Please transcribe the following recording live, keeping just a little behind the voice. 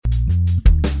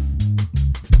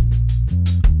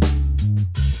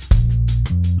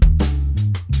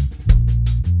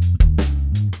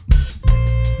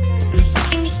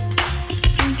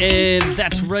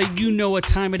That's right. You know what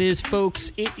time it is,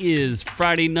 folks. It is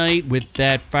Friday night with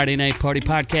that Friday Night Party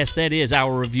podcast. That is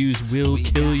Our Reviews Will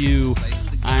Kill You.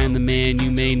 I am the man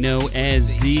you may know as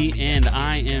Z, and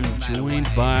I am joined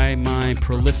by my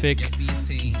prolific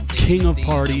king of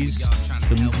parties,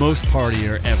 the most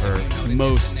partier ever,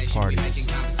 most parties,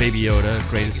 Baby Yoda,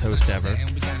 greatest host ever.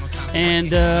 And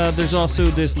there's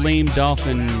also this lame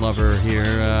dolphin lover here,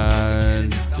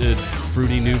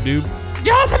 Fruity Noob Noob.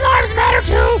 Dolphin lives matter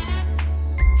too!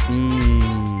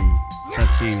 That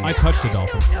seems... I touched a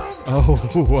dolphin.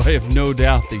 Oh, I have no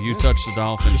doubt that you touched a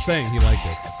dolphin. I'm just saying, he liked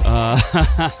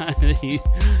it.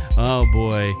 Oh,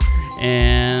 boy.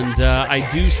 And I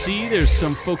do see there's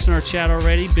some folks in our chat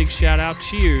already. Big shout out.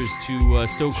 Cheers to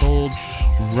Stone Cold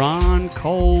Ron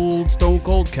Cold, Stone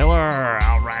Cold Killer.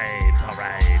 All right.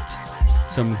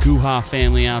 Some Guha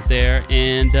family out there.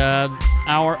 And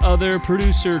our other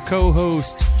producer,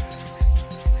 co-host,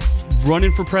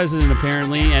 running for president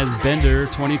apparently as Bender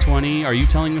 2020. Are you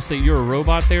telling us that you're a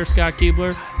robot there, Scott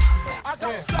Keebler?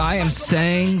 I am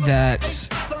saying that...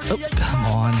 Oh, come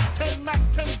on.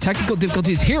 Technical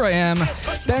difficulties. Here I am.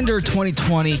 Bender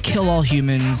 2020. Kill all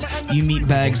humans. You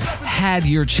meatbags had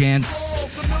your chance.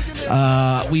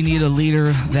 We need a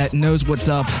leader that knows what's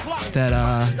up.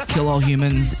 That Kill all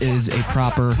humans is a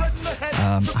proper...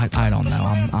 I don't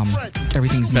know.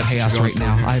 Everything's in chaos right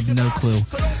now. I have no clue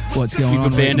what's going on.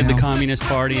 You've abandoned right the now. Communist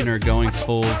Party and are going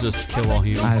full just kill all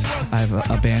humans. I've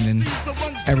abandoned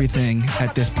everything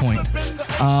at this point.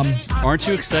 Aren't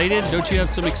you excited? Don't you have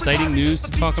some exciting news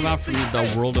to talk about from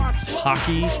the world of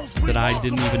hockey that I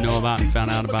didn't even know about and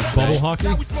found out about today? Bubble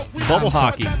hockey? Bubble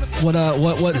hockey. What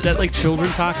Is that like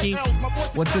children's hockey?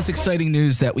 What's this exciting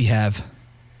news that we have?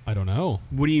 I don't know.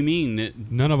 What do you mean?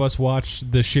 None of us watch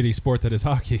the shitty sport that is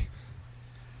hockey.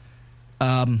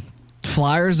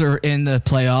 Flyers are in the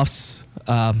playoffs.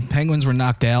 Penguins were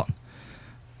knocked out.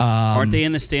 Aren't they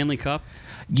in the Stanley Cup?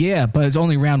 Yeah, but it's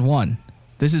only round one.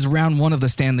 This is round one of the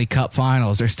Stanley Cup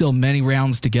Finals. There's still many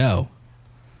rounds to go.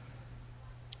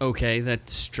 Okay,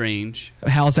 that's strange.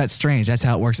 How is that strange? That's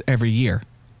how it works every year.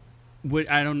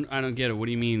 I don't get it. What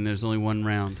do you mean there's only one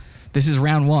round? This is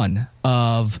round one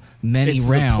of many It's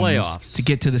the rounds playoffs. to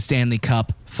get to the Stanley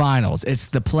Cup Finals. It's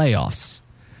the playoffs.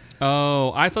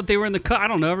 Oh, I thought they were in the cup. I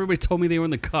don't know. Everybody told me they were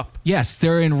in the cup. Yes,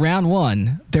 they're in round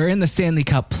one. They're in the Stanley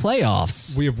Cup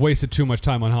playoffs. We have wasted too much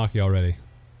time on hockey already.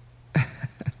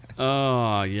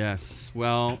 Oh, yes.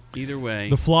 Well, either way.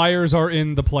 The Flyers are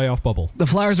in the playoff bubble. The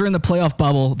Flyers are in the playoff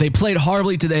bubble. They played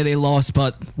horribly today. They lost,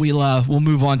 but we'll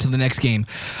move on to the next game.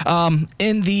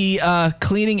 In the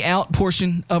cleaning out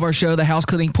portion of our show, the house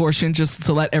cleaning portion, just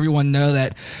to let everyone know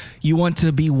that you want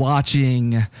to be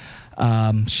watching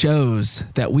shows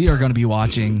that we are going to be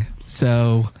watching.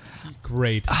 So,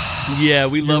 Great. Yeah,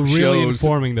 we love You're really shows.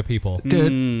 informing the people.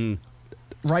 dude,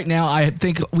 right now I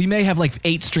think we may have like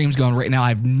 8 streams going right now. I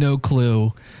have no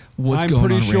clue what's going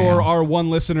on. I'm pretty sure right now. our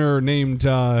one listener named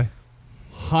Hindra.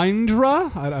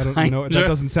 I don't know. That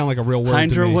doesn't sound like a real word to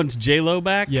Hydra me. wants J-Lo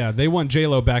back? Yeah, they want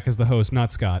J-Lo back as the host,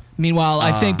 not Scott. Meanwhile,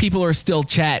 I think people are still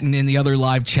chatting in the other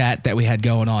live chat that we had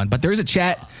going on. But there's a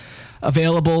chat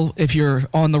available if you're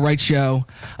on the right show.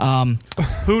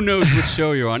 Who knows which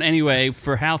show you're on? Anyway,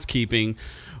 for housekeeping,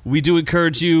 we do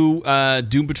encourage you.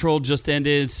 Doom Patrol just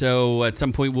ended, so at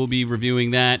some point we'll be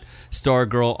reviewing that.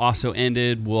 Stargirl also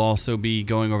ended. We'll also be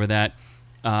going over that.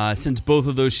 Since both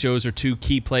of those shows are 2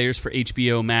 key players for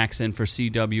HBO Max and for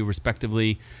CW,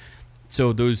 respectively.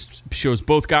 So those shows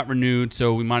both got renewed,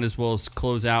 so we might as well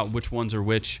close out which ones are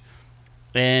which.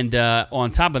 And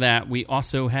on top of that, we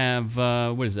also have,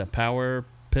 what is that, Power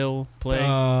Pill Play?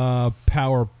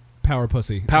 Power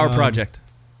Pussy. Power Project.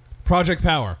 Project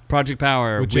Power. Project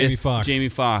Power With Jamie Foxx. Jamie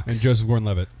Foxx. And Joseph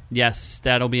Gordon-Levitt. Yes,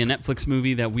 that'll be a Netflix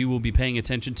movie that we will be paying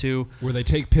attention to. Where they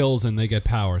take pills and they get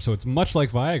power. So it's much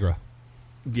like Viagra.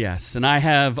 Yes, and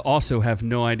I also have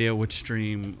no idea which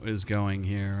stream is going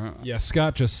here. Yeah,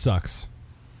 Scott just sucks.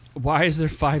 Why is there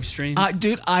 5 streams?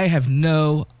 Dude, I have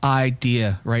no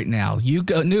idea right now. You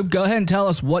go, Noob, go ahead and tell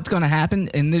us what's going to happen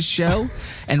in this show.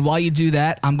 And while you do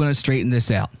that, I'm going to straighten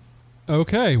this out.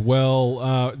 Okay,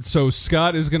 well, so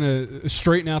Scott is going to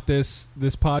straighten out this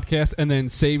podcast and then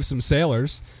save some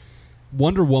sailors.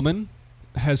 Wonder Woman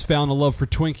has found a love for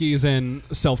Twinkies and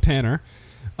self-tanner.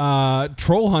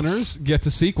 Troll Hunters gets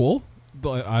a sequel.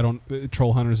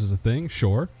 Troll Hunters is a thing,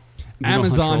 sure.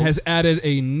 Amazon has added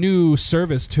a new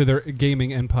service to their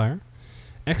gaming empire.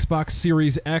 Xbox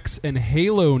Series X and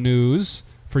Halo news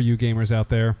for you gamers out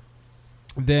there.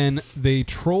 Then the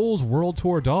Trolls World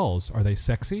Tour dolls. Are they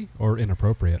sexy or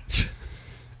inappropriate?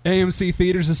 AMC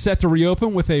Theaters is set to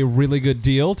reopen with a really good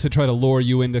deal to try to lure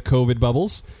you into COVID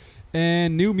bubbles.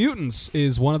 And New Mutants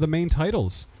is one of the main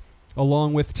titles,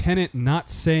 along with Tenet not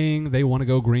saying they want to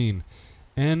go green.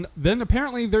 And then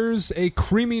apparently there's a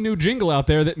creamy new jingle out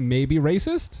there that may be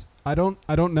racist. I don't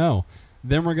know.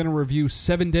 Then we're going to review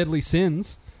 7 Deadly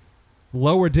Sins,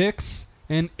 Lower Dicks,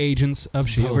 and Agents of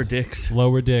S.H.I.E.L.D. Lower Dicks.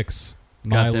 Lower Dicks.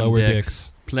 My Got them lower dicks.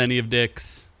 dicks. Plenty of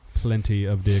dicks. Plenty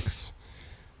of dicks.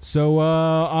 So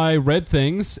I read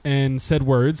things and said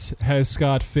words. Has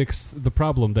Scott fixed the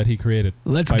problem that he created?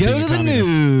 Let's by go being to a the communist?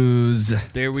 news.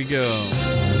 There we go.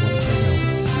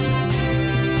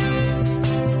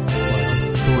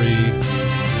 3,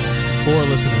 4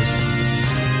 listeners.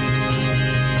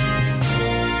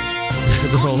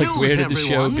 They're all like, where did the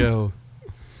show go?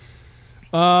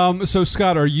 So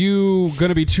Scott, are you going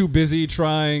to be too busy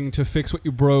trying to fix what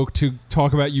you broke to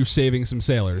talk about you saving some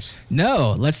sailors?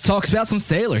 No, let's talk about some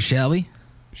sailors, shall we?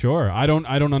 Sure. I don't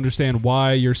understand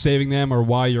why you're saving them or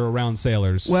why you're around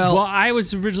sailors. Well, Well, I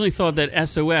was originally thought that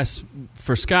SOS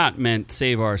for Scott meant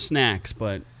save our snacks,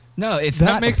 but no, it's that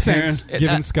not. makes sense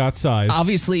given Scott's size.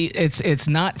 Obviously, it's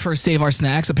not for Save Our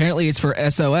Snacks. Apparently, it's for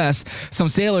SOS. Some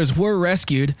sailors were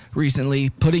rescued recently,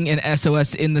 putting an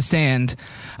SOS in the sand.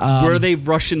 were they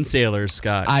Russian sailors,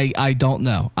 Scott? I don't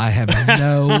know. I have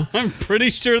no. I'm pretty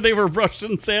sure they were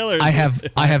Russian sailors. I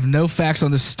have no facts on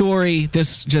the story.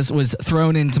 This just was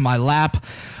thrown into my lap.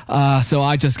 So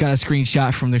I just got a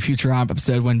screenshot from the Futurama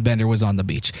episode when Bender was on the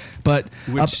beach. But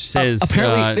Which says,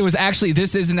 apparently it was actually,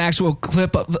 this is an actual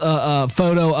clip of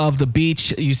photo of the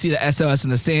beach. You see the SOS in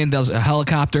the sand. There was a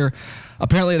helicopter.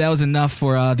 Apparently that was enough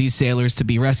for these sailors to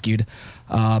be rescued.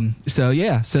 So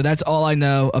that's all I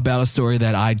know about a story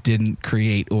that I didn't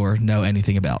create or know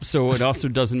anything about. So it also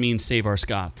doesn't mean save our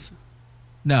Scots.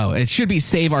 No, it should be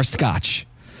Save Our Scotch,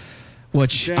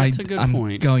 which That's a good I'm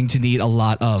point. going to need a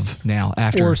lot of now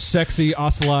after or sexy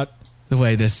ocelot the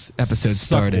way this episode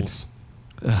started.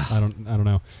 suckles. I don't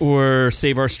know. Or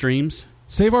save our streams.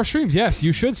 Save our streams. Yes,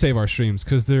 you should save our streams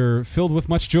because they're filled with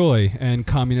much joy and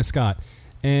communist Scott.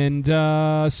 And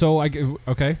I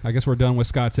guess we're done with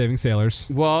Scott saving sailors.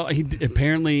 Well,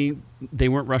 apparently they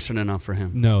weren't Russian enough for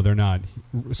him. No, they're not.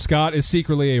 Scott is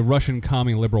secretly a Russian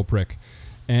commie liberal prick,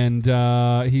 and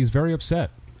he's very upset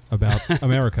about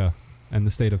America and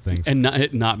the state of things. And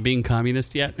not being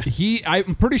communist yet.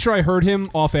 I'm pretty sure I heard him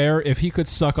off air. If he could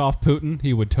suck off Putin,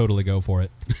 he would totally go for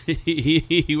it.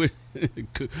 he would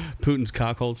Putin's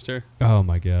cock holster. Oh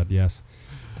my God, yes.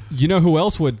 You know who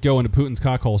else would go into Putin's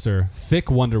cock holster? Thick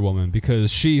Wonder Woman,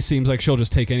 because she seems like she'll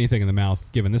just take anything in the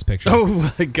mouth, given this picture. Oh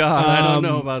my God, I don't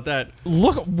know about that.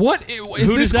 Look, what is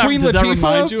Who this? does Queen that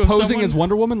remind you Latifah of posing someone? as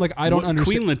Wonder Woman? Like, I don't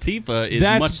understand. Queen Latifah is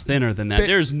That's much thinner than that.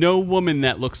 There's no woman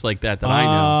that looks like that I know.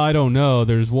 I don't know.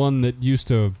 There's one that used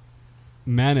to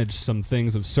manage some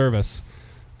things of service.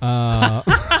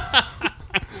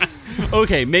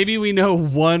 Okay, maybe we know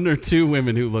 1 or 2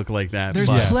 women who look like that. There's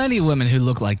but plenty of women who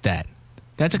look like that.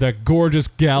 That's a That gorgeous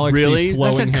galaxy Really?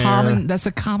 flowing hair. That's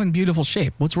a common beautiful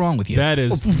shape. What's wrong with you? That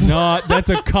is not. That's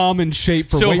a common shape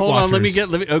for So Weight hold on,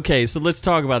 Watchers. okay, so let's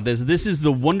talk about this. This is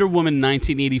the Wonder Woman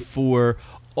 1984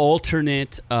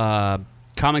 alternate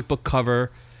comic book cover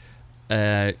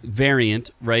variant,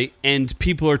 right? And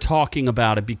people are talking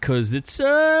about it because it's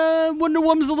Wonder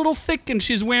Woman's a little thick and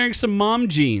she's wearing some mom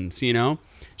jeans, you know?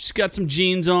 She's got some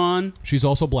jeans on. She's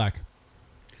also black.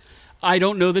 I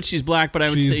don't know that she's black, but I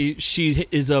would She's- say she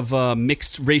is of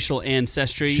mixed racial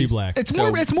ancestry. She black. It's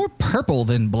So- more purple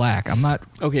than black. I'm not.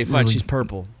 Okay, fine. really- She's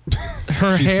purple.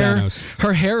 Her She's hair. Thanos.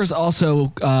 Her hair is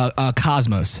also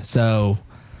Cosmos. So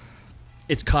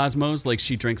It's Cosmos, like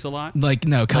she drinks a lot. like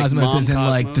no, Cosmos Mom isn't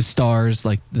like Cosmos? the stars,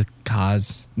 like the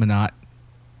cosmonaut.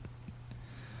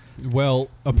 Well,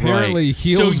 apparently Right.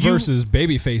 heels So you- versus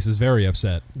babyface is very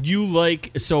upset. You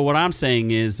like so what I'm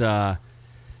saying is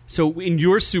so in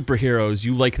your superheroes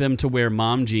you like them to wear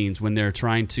mom jeans when they're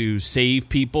trying to save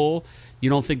people. You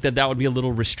don't think that would be a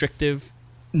little restrictive?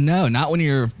 No, not when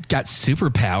you're got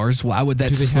superpowers. Why would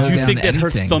that Do they slow have- Do you down think that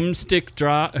anything? her thumbstick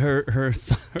her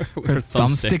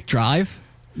thumbstick drive?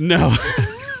 No.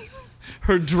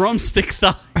 Her drumstick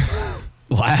thighs.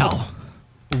 Wow,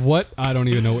 What? I don't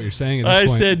even know what you're saying at this I point.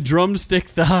 said drumstick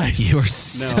thighs. you are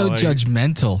so I-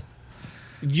 judgmental.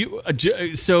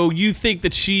 So you think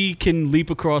that she can leap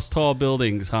across tall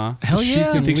buildings, huh? Hell She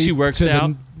yeah! can Think she leap works to the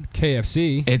out?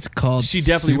 KFC. It's called. She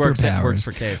definitely works superpowers.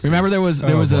 for KFC. Remember, there was Oh,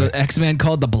 a boy. X-Men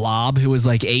called the Blob who was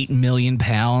like 8 million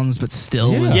pounds, but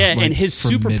still Yeah. was Yeah, like, and his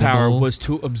superpower formidable. was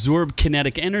to absorb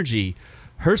kinetic energy.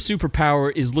 her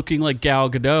superpower is looking like Gal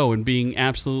Gadot and being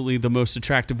absolutely the most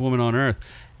attractive woman on earth.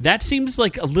 That seems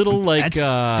like a little like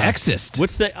That's sexist.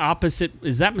 What's the opposite?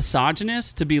 Is that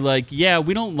misogynist? To be like, yeah,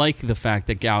 we don't like the fact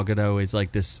that Gal Gadot is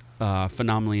like this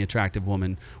phenomenally attractive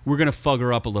woman. We're gonna fug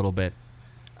her up a little bit.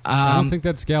 I don't think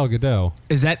that's Gal Gadot.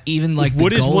 Is that even like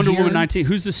What the is goal Wonder here? Woman 19?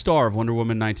 Who's the star of Wonder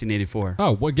Woman 1984?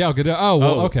 Oh, what Gal Gadot? Oh,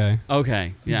 well, okay.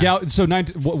 Okay, yeah.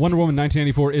 Wonder Woman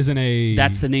 1984 isn't a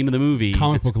That's the name of the movie.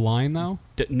 comic That's- book line though.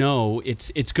 No, it's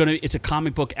a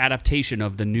comic book adaptation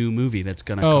of the new movie that's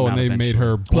gonna come Oh, out and they eventually. made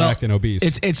her black and obese.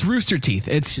 It's Rooster Teeth.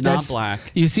 She's not black.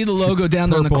 You see the logo down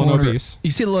there in the Purple and corner. obese.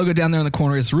 You see the logo down there in the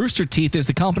corner. It's Rooster Teeth is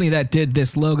the company that did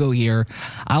this logo here.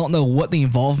 I don't know what the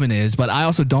involvement is, but I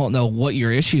also don't know what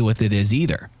your issue with it is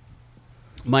either.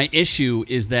 My issue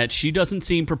is that she doesn't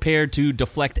seem prepared to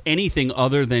deflect anything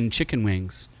other than chicken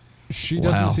wings. She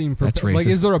Wow, doesn't seem that's prepared. Like, racist.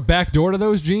 is there a back door to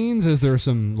those jeans? Is there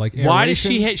some like? Why does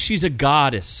aeration? she's a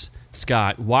goddess,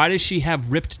 Scott? Why does she have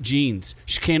ripped jeans?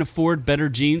 She can't afford better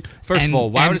jeans. First And- of all,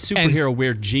 why would a and- superhero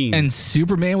wear jeans? And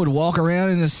Superman would walk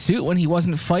around in a suit when he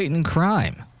wasn't fighting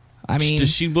crime. I mean,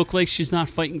 does she look like she's not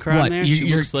fighting crime What, there? you- She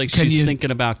you're- looks like can she's you- thinking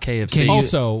about KFC. can you-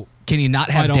 Also, can you not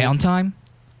have I don't- downtime?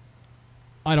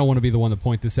 I don't want to be the one to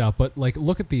point this out, but like,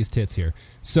 look at these tits here.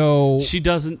 So She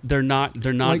doesn't. They're not.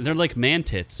 Like- they're like man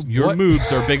tits. Your What?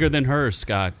 moves are bigger than hers,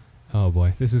 Scott. oh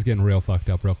boy, this is getting real fucked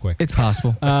up real quick. It's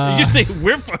possible. you just say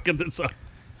we're fucking this up.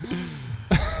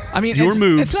 I mean, Your it's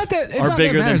moves not that, it's are not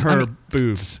bigger that than matters. I her mean,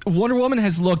 boobs. Wonder Woman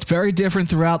has looked very different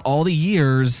throughout all the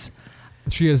years.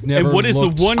 She has never. And what is the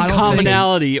looked- one I don't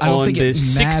commonality think it- I don't on think the it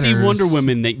 60 matters. Wonder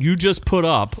Women that you just put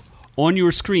up on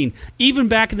your screen? Even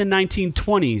back in the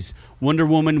 1920s, Wonder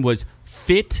Woman was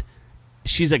fit.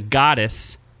 She's a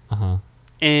goddess. Uh-huh.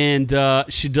 And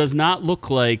she does not look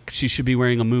like she should be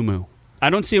wearing a muumuu. I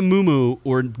don't see a muumuu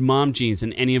or mom jeans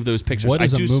in any of those pictures. What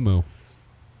is a muumuu?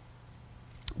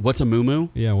 What's a muumuu?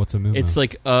 Yeah, what's a muumuu? It's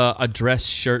like a dress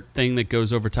shirt thing that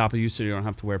goes over top of you so you don't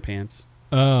have to wear pants.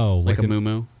 oh, Like a an-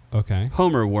 muumuu. Okay,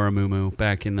 Homer wore a muumuu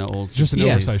back in the old just an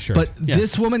 60s. oversized shirt. But Yeah.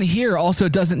 this woman here also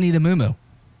doesn't need a muumuu.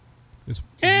 This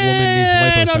woman needs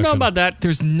liposuction. I don't know about that.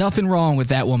 There's nothing wrong with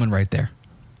that woman right there.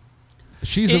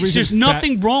 She's the It's reason. just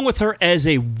nothing wrong with her as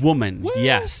a woman.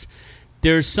 Yes.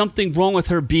 There's something wrong with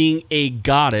her being a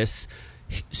goddess.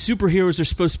 Superheroes are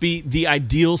supposed to be the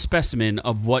ideal specimen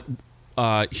of what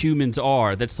humans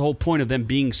are. That's the whole point of them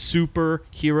being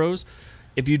superheroes.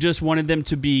 If you just wanted them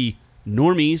to be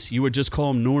normies, you would just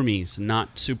call them normies,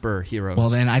 not superheroes. Well,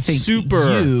 then I think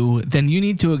you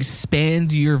need to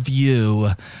expand your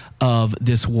view of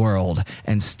this world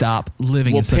and stop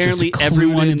living Well, in such a apparently secluded,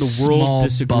 everyone in the world small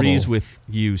disagrees bubble. with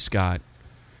you, Scott.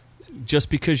 Just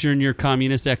because you're in your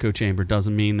communist echo chamber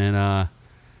doesn't mean that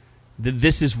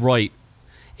this is right.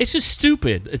 It's just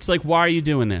stupid. It's like, why are you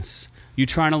doing this? You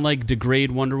trying to like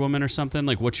degrade Wonder Woman or something?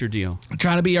 Like, what's your deal? I'm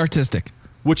trying to be artistic.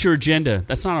 What's your agenda?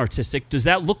 That's not artistic. Does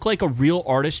that look like a real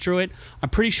artist drew it? I'm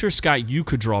pretty sure, Scott, you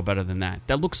could draw better than that.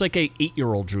 That looks like a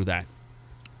 8-year-old drew that.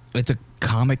 It's a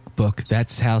comic book.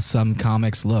 That's how some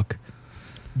comics look.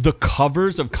 The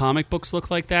covers of comic books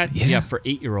look like that? Yeah. For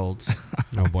 8-year-olds.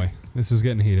 Oh boy, this is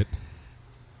getting heated.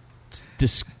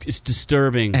 It's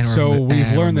disturbing. And So we're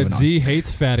we've learned that moving on. Z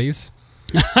hates fatties.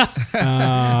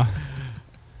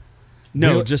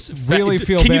 No, Real- just really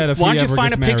feel can bad you, if why he don't you ever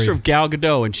find a gets picture married. of Gal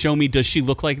Gadot and show me? Does she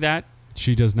look like that?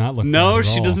 She does not look. No, fat at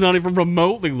she all. does not even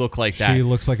remotely look like that. She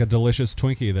looks like a delicious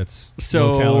Twinkie that's low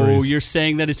So calories. you're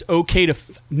saying that it's okay to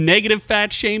negative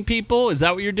fat shame people? Is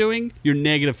that what you're doing? You're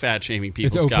negative fat shaming people.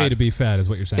 It's okay Scott. to be fat, is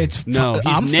what you're saying. It's No,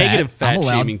 he's I'm negative fat. I'm fat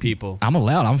allowed- shaming people. I'm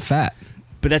allowed. I'm fat.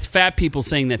 But that's fat people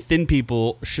saying that thin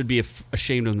people should be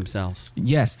ashamed of themselves.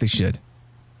 Yes, they should.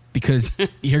 Because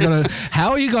you're gonna. How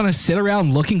are you gonna sit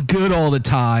around looking good all the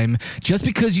time just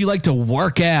because you like to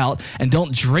work out and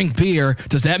don't drink beer?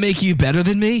 Does that make you better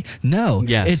than me? No,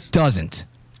 Yes. it doesn't.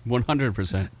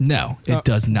 100%. No, it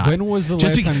does not. when was the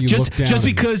last time you looked down Just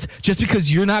and-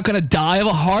 because you're not gonna die of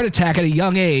a heart attack at a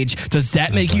young age, does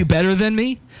that make you better than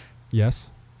me?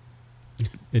 Yes,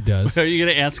 it does. Are you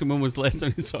going to ask him when was the last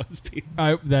time you saw his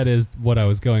penis? That is what I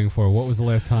was going for. What was the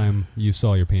last time you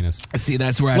saw your penis? See,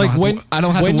 that's where like I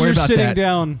don't have to when worry you're about sitting that.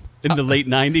 down. In the late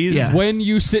 90s? yeah. When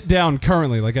you sit down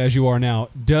currently, like as you are now,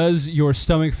 does your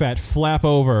stomach fat flap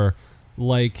over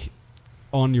like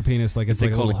on your penis, like it's Is it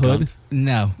like a called little a hood, gunt?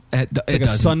 No, it like a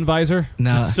doesn't. sun visor?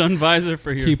 No, Sun visor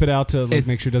for your... Keep it out to like,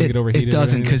 make sure it doesn't get overheated. It or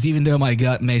doesn't, anything? because even though my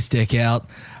gut may stick out,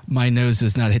 my nose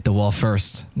does not hit the wall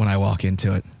first when I walk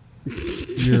into it.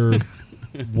 You're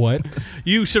what?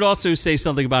 You should also say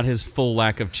something about his full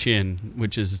lack of chin,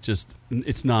 which is just,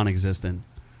 it's non-existent.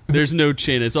 There's no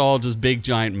chin. It's all just big,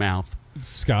 giant mouth.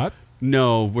 Scott,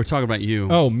 No, we're talking about you.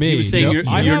 Oh, me. He was saying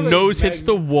No, I your have a nose hits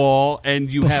the wall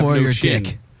and you have Before no your chin.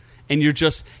 dick. And he's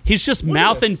just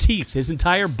mouth and teeth. His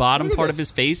entire bottom Look at part of this.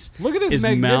 his face Look at this is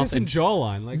mouth magnificent and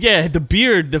jawline. Like, yeah, the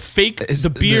beard, the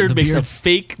beard makes a beard's-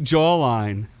 fake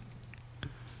jawline.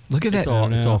 Look at that.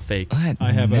 It's all fake. that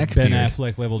I have a neck Ben beard.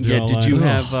 Affleck level jawline. Yeah, did you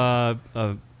Ugh.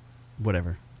 have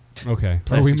whatever? Okay. Are we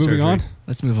Plastic moving surgery. on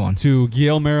Let's move on. to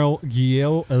Guillermo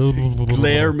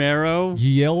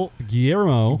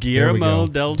Guillermo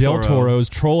del Toro. Toro's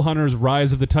Troll Hunters: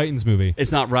 Rise of the Titans movie.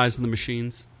 It's not Rise of the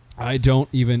Machines. I don't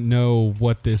even know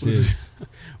what this is.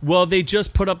 Well, they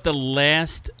just put up the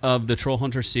last of the Troll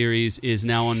Hunter series is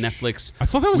now on Netflix. I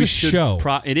thought that was We a should show.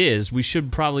 It is.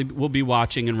 We'll be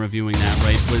watching and reviewing that,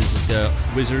 right? Was it the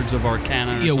Wizards of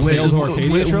Arcana or Yeah, something? Tales of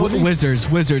Arcadia trilogy?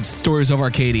 Wizards, Stories of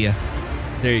Arcadia.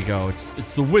 There you go. It's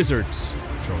the Wizards.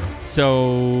 Sure.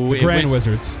 So The Grand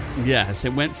Wizards. Yes,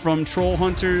 it went from Troll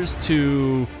Hunters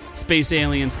to Space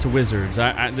Aliens to Wizards.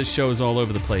 This show is all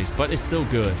over the place, but it's still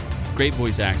good. Great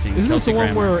voice acting. Isn't this Kelsey the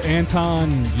one Grammer. where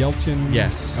Anton Yelchin?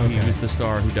 Yes, Okay. he was the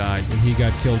star who died. And he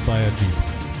got killed by a jeep.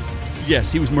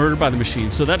 Yes, he was murdered by the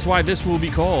machine. So that's why this will be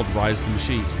called Rise of the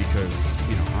Machines, because, So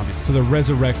obviously. they're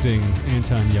resurrecting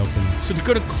Anton Yelchin. So they're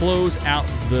going to close out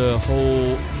the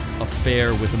whole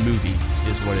affair with a movie,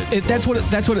 is what it. That's boils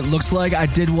what down it looks like. I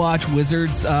did watch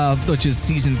Wizards, which is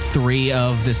season 3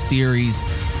 of the series.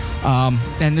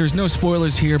 And there's no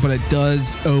spoilers here, but it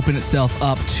does open itself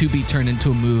up to be turned into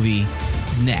a movie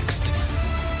next.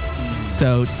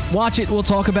 So watch it. We'll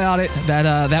talk about it.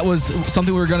 That was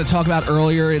something we were going to talk about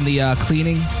earlier in the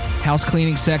house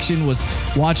cleaning section. Was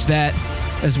watch that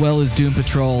as well as Doom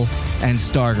Patrol and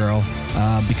Stargirl,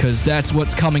 because that's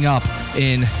what's coming up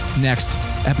in next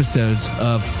episodes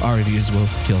of Our Reviews Will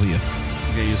Kill You.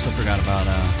 Okay, you still forgot about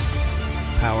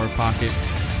Power Pocket,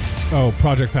 Oh,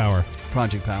 Project Power.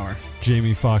 Project Power.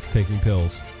 Jamie Foxx taking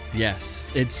pills. Yes,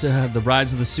 it's the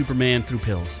rise of the Superman through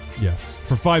pills. Yes.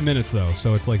 For 5 minutes, though,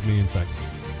 so it's like me and sex.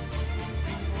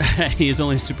 He is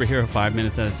only a superhero 5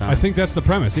 minutes at a time. I think that's the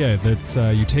premise. Yeah, that's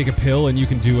you take a pill and you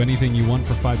can do anything you want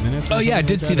for 5 minutes. or Oh yeah, I something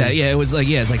did like see that. And- Yeah, it was like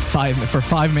it's like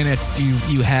 5 minutes.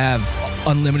 You have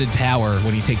unlimited power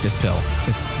when you take this pill.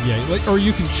 It's Yeah, like, or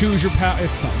you can choose your power.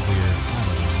 It's something weird. I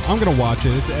don't know. I'm gonna watch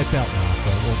it. It's out now, so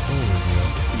we'll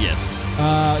review it. yes.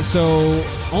 So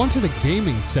on to the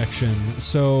gaming section.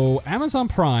 So Amazon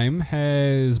Prime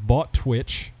has bought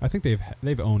Twitch. I think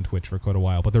they've owned Twitch for quite a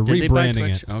while, but they're Did they buy rebranding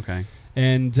Twitch? it, Okay.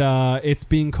 and it's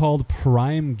being called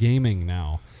Prime Gaming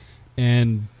now.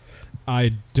 And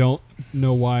I don't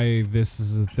know why this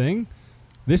is a thing.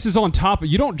 This is on top.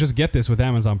 You don't just get this with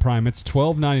Amazon Prime. It's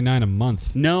 $12.99 a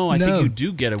month. No, I No. think you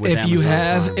do get it with if Amazon. you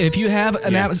have Prime. if you have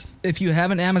an Yes. if you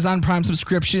have an Amazon Prime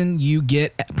subscription, you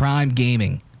get Prime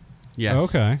Gaming. Yes.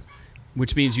 Okay.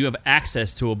 Which means you have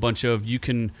access to a bunch of, you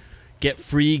can get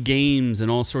free games and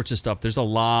all sorts of stuff. There's a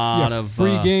lot Yeah, of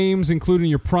free games, including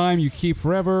your Prime, you keep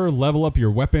forever. Level up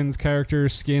your weapons,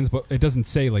 characters, skins, but it doesn't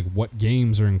say like what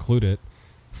games are included.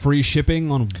 Free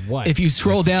shipping on what? If you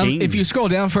scroll down,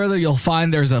 games. further, you'll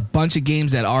find there's a bunch of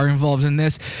games that are involved in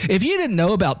this. If you didn't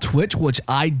know about Twitch, which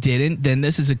I didn't, then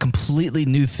this is a completely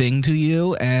new thing to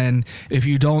you. And if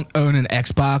you don't own an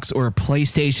Xbox or a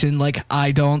PlayStation like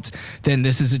I don't, then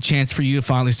this is a chance for you to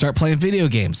finally start playing video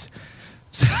games.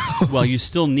 So Well, you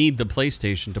still need the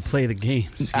PlayStation to play the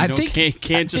games. You I don't- think-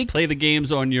 can't I just think- play the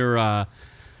games on your.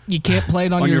 you can't play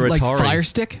it on, On your your like Atari. Fire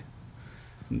Stick.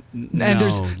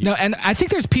 No, And I think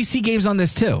there's PC games on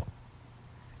this too.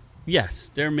 Yes,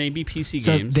 there may be PC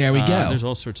So games. there we go. There's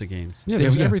all sorts of games. yeah, There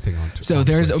there's we go. everything on. So on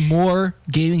there's Twitch. more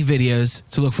gaming videos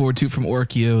to look forward to from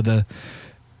OrcU, the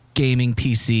gaming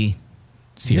PC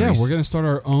series. Yeah, we're gonna start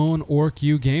our own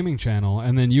OrcU gaming channel,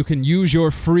 and then you can use your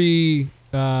free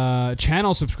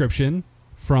channel subscription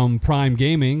from Prime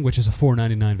Gaming, which is a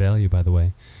 $4.99 value, by the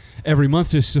way, every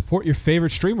month to support your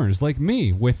favorite streamers like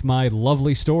me with my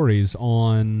lovely stories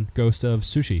on Ghost of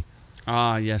Sushi.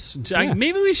 Ah, yes. Yeah.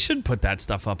 Maybe we should put that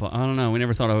stuff up. I don't know. We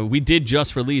never thought of it. We did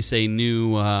just release a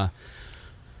new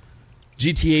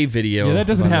GTA video. Yeah, that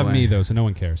doesn't by the have way. me though, so no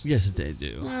one cares. Yes, they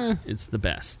do. Eh. It's the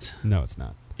best. No, it's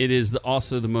not. It is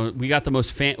also the most. We got the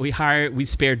most fan. We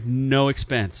spared no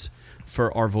expense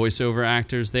for our voiceover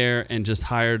actors there, and just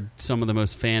hired some of the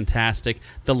most fantastic.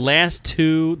 The last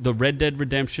two, the Red Dead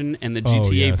Redemption and the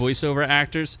GTA yes. voiceover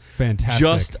actors, Fantastic.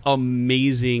 just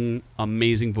amazing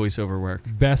voiceover work.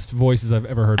 Best voices I've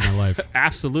ever heard in my life.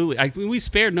 Absolutely, we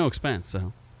spared no expense.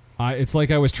 So It's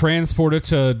like I was transported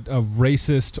to a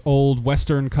racist old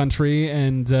Western country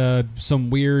and some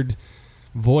weird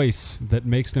voice that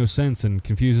makes no sense and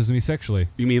confuses me sexually.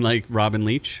 You mean like Robin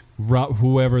Leach?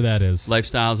 Whoever that is.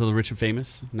 Lifestyles of the Rich and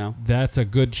Famous? No. That's a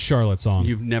good Charlotte song.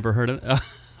 You've never heard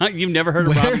of You've never heard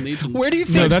of Robin Leach? Where do you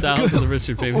think Lifestyles of the Rich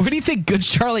and Famous? Where do you think Good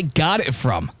Charlotte got it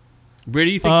from? Where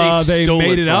do you think they stole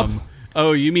it from? Up?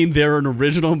 Oh, you mean they're an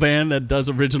original band that does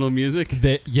original music?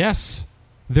 Yes.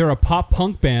 They're a pop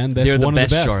punk band that's one of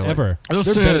the best Charlotte. Ever.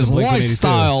 This is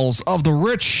Lifestyles of the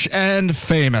Rich and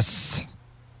Famous.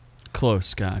 Close,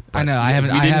 Scott. I know. I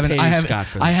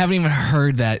haven't even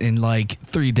heard that in like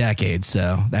 3 decades.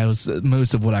 So that was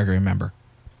most of what I can remember.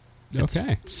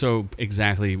 Okay. So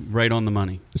exactly right on the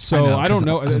money. So I don't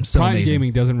know. Prime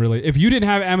Gaming doesn't really. If you didn't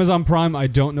have Amazon Prime, I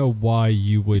don't know why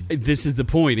you would. This is the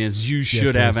point: is you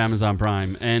should have Amazon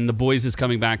Prime, and The Boys is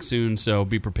coming back soon, so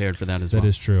be prepared for that as well. That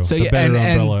is true. So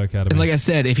Umbrella Academy. And like I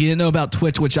said, if you didn't know about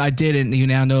Twitch, which I didn't, you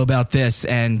now know about this,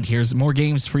 and here's more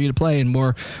games for you to play and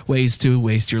more ways to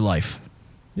waste your life.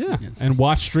 Yeah, and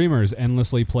watch streamers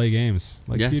endlessly play games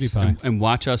like PewDiePie, and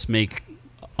watch us make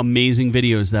amazing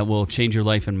videos that will change your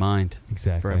life and mind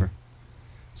forever.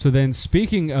 So then,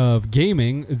 speaking of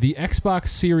gaming, the Xbox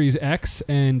Series X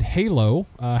and Halo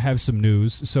have some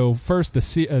news. So first,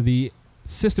 the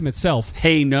system itself.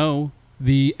 Hey, no.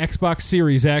 The Xbox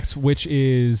Series X, which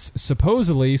is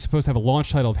supposedly supposed to have a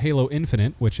launch title of Halo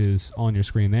Infinite, which is on your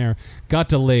screen there, got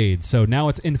delayed. So now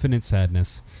it's Infinite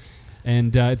Sadness.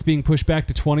 And it's being pushed back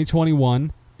to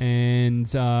 2021. And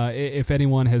if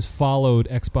anyone has followed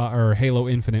Xbox or Halo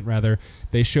Infinite, rather,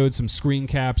 they showed some screen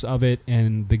caps of it,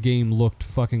 and the game looked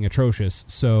fucking atrocious.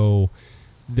 So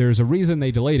there's a reason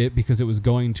they delayed it, because it was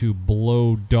going to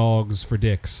blow dogs for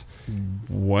dicks.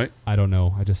 What? I don't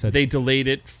know. I just said they delayed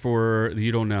it for.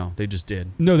 You don't know. They just did.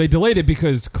 No, they delayed it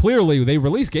because clearly they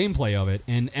released gameplay of it,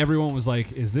 and everyone was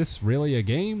like, "Is this really a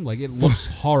game? Like, it looks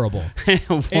horrible."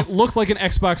 It looked like an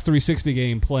Xbox 360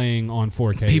 game playing on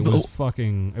 4K.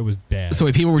 It was bad.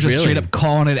 So people were just straight up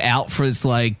calling it out for its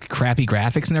like crappy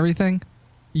graphics and everything.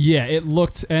 Yeah, it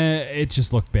looked. It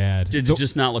just looked bad. Did it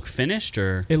just not look finished,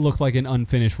 or it looked like an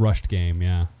unfinished, rushed game?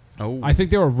 Yeah. Oh. I think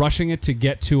they were rushing it to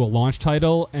get to a launch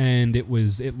title, and it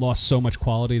lost so much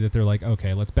quality that they're like,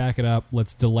 okay, let's back it up,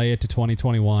 let's delay it to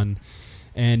 2021,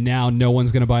 and now no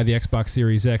one's going to buy the Xbox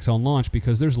Series X on launch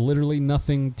because there's literally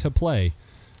nothing to play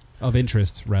of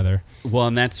interest, rather. Well,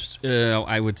 and that's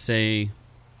I would say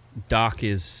Doc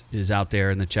is out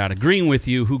there in the chat agreeing with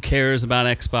you. Who cares about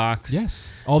Xbox? Yes.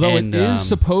 Although it is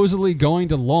supposedly going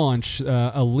to launch,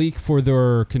 a leak for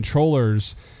their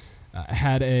controllers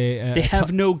had they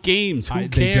have no games. Who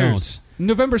cares? They don't.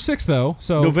 November 6th, though.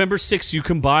 So November 6th, you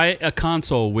can buy a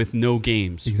console with no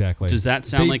games. Exactly. Does that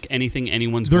sound like anything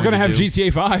anyone's they're going to have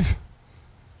GTA 5.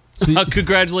 So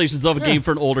congratulations on a game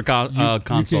for an older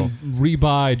console. You can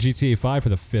rebuy GTA 5 for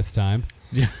the 5th time.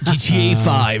 GTA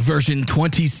 5 version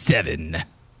 27.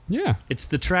 Yeah. It's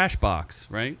the trash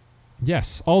box, right?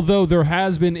 Yes. Although there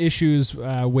has been issues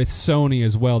with Sony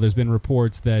as well. There's been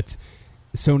reports that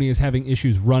Sony is having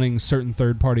issues running certain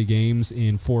third-party games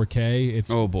in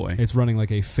 4K. Oh boy. It's running like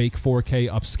a fake 4K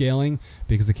upscaling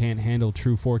because it can't handle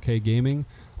true 4K gaming.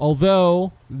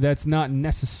 Although that's not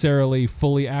necessarily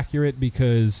fully accurate,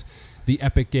 because the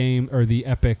Epic game or the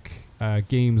Epic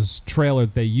Games trailer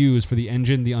that they use for the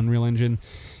engine, the Unreal Engine,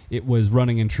 it was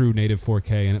running in true native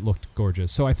 4K and it looked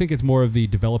gorgeous. So I think it's more of the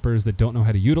developers that don't know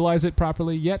how to utilize it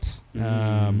properly yet,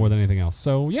 more than anything else.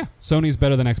 So yeah, Sony's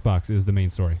better than Xbox is the main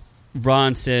story.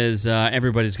 Ron says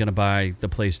everybody's going to buy the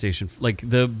PlayStation. Like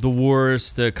the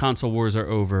wars, the console wars are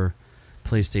over.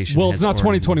 PlayStation. Well, it's not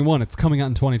 2021. It's coming out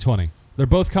in 2020. They're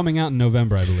both coming out in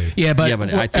November, I believe. Yeah, but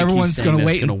I think everyone's going to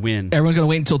wait. Win. Everyone's going to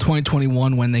wait until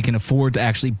 2021 when they can afford to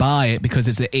actually buy it, because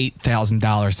it's an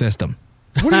 $8,000 system.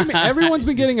 What do you mean? Everyone's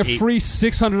been getting a free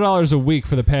 $600 a week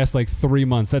for the past 3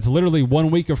 months. That's literally 1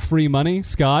 week of free money.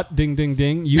 Scott, ding, ding,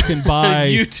 ding. You can buy.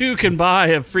 You too can buy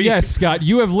a free. Yes, Scott.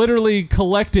 You have literally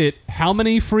collected how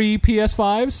many free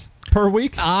PS5s per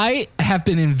week? I have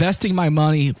been investing my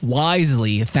money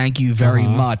wisely. Thank you very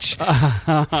much.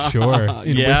 Sure.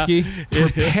 In whiskey?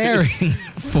 Preparing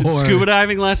for scuba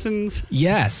diving lessons.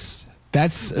 Yes,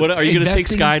 that's. What are you going to take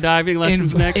skydiving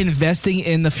lessons next? Investing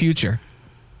in the future.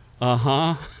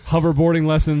 Hoverboarding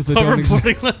lessons.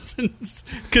 Hoverboarding lessons.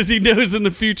 Because he knows in the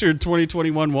future,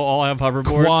 2021, we'll all have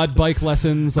hoverboards. Quad bike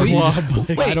lessons. Making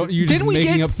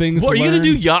up things. What are you going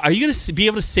to do? Are you going to be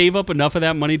able to save up enough of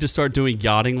that money to start doing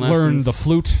yachting lessons? Learn the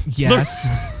flute. Yes.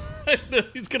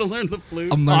 He's going to learn the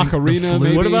flute. Ocarina,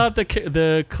 maybe. What about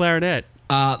the clarinet?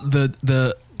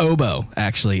 The oboe,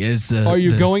 actually, is the... Are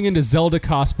you going into Zelda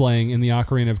cosplaying in the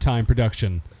Ocarina of Time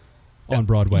production? On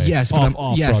Broadway. Yes, but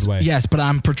off Broadway. Yes, but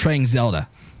I'm portraying Zelda.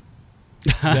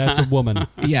 That's a woman.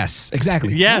 Yes,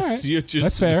 exactly. Yes, All right. you just,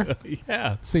 That's fair.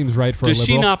 Yeah. Seems right for Does a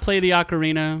she liberal. not play the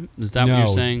ocarina? Is that no, what you're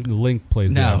saying? Link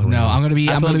plays the No, ocarina. no. I'm gonna be.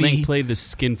 I I'm thought gonna Link be. played the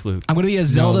skin flute. I'm gonna be a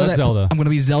Zelda. that's Zelda. I'm gonna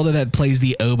be Zelda that plays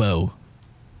the oboe.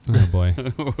 Oh, boy.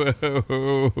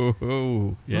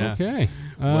 Yeah. Okay.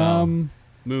 Well,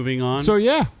 moving on. So,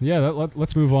 yeah.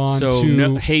 Let's move on So,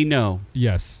 to... Hey No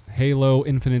Yes. Halo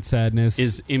Infinite Sadness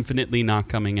is infinitely not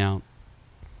coming out.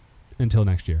 until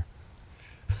next year.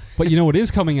 But you know what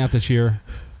is coming out this year?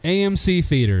 AMC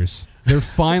theaters. They're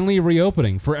finally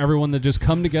reopening for everyone to just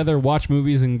come together, watch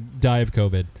movies, and die of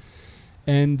COVID.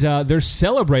 And they're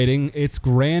celebrating its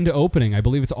grand opening. I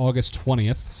believe it's August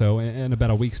 20th, so in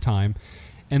about a week's time.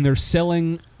 And they're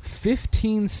selling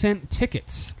 15-cent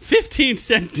tickets.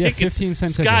 15-cent tickets. Yeah,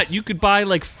 15-cent Scott, tickets. you could buy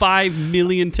like 5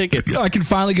 million tickets. I can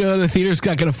finally go to the theater.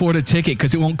 Scott can afford a ticket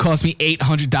because it won't cost me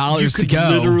 $800 You to could go.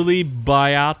 literally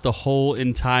buy out the whole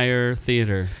entire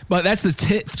theater. But that's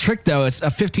the trick, though. It's a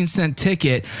 15-cent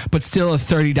ticket, but still a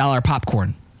 $30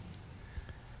 popcorn.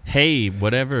 Hey,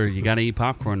 whatever. You got to eat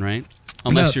popcorn, right?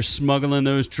 Unless No. you're smuggling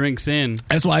those drinks in.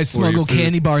 That's why I smuggle food.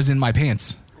 candy bars in my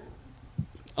pants.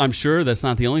 I'm sure that's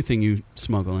not the only thing you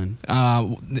smuggle in.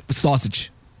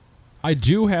 Sausage. I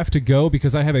do have to go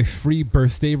because I have a free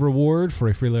birthday reward for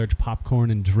a free large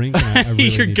popcorn and drink. And I really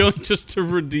You're need- going just to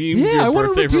redeem Yeah, your I want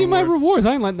to birthday redeem my reward. rewards.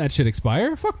 I ain't letting that shit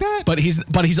expire. Fuck that. But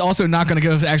he's also not going to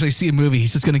go actually see a movie.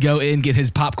 He's just going to go in, get his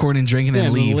popcorn and drink, and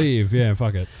then leave. Yeah,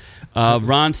 fuck it.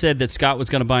 Ron said that Scott was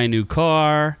going to buy a new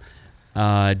car.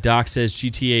 Doc says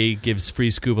GTA gives free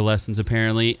scuba lessons,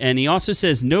 apparently. And he also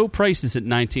says no prices at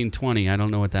 1920. I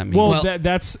don't know what that means. Well,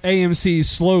 that's AMC's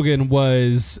slogan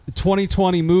was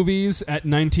 2020 movies at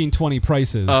 1920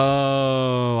 prices.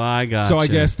 Oh, I got So I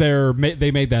guess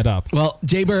they made that up. Well,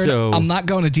 Jay-Bird, So- I'm not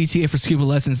going to GTA for scuba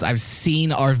lessons. I've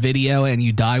seen our video, and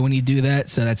you die when you do that,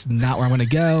 so that's not where I'm going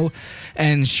to go.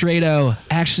 And Strado,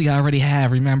 actually, I already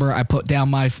have. Remember, I put down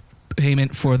my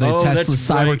payment for the Tesla that's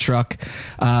right.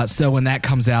 Cybertruck. So when that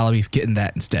comes out, I'll be getting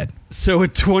that instead. So in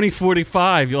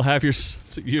 2045, you'll have your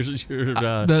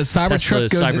The Tesla Cybertruck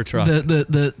goes Cybertruck.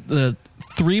 the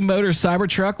 3-motor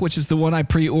Cybertruck, which is the one I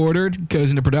pre-ordered, goes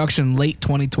into production late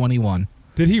 2021.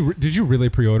 Did you really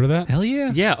pre-order that? Hell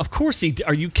yeah. Yeah, of course he.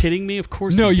 Are you kidding me? Of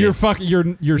course. No, he did. you're fucking. You're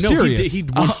No, serious. he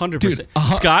 100%. dude,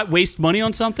 Scott, waste money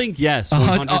on something? Yes,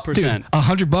 100%.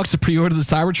 $100 to pre-order the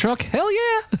Cybertruck? Hell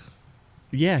yeah.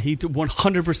 Yeah, he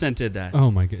 100% did that.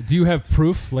 Oh my god. Do you have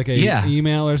proof, like a Yeah.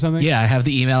 email or something? Yeah, I have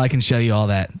the email. I can show you all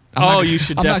that. You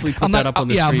should definitely put that up on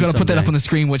the Yeah, screen. I'm gonna put that up someday. on the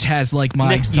screen, which has like my,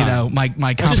 Next time.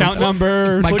 my Account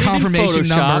number. my Put it in confirmation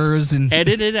Photoshop, numbers, and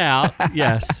edit it out.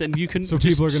 Yes, and you can. So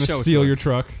just people are going to show it steal us. your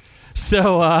truck.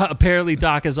 So apparently,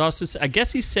 Doc is also. I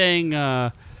guess he's saying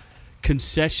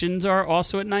concessions are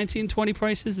also at 1920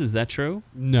 prices. Is that true?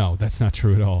 No, that's not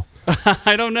true at all.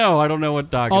 I don't know. I don't know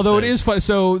what Doc. Although is it is fun.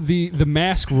 So the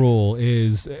mask rule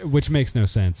is, which makes no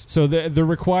sense. So they're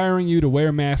requiring you to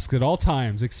wear masks at all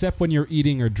times except when you're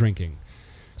eating or drinking.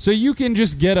 So you can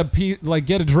just get a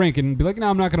drink and be like, no,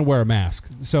 I'm not going to wear a mask.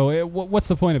 So what's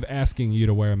the point of asking you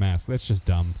to wear a mask? That's just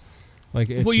dumb.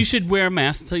 Well, you should wear a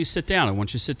mask until you sit down, and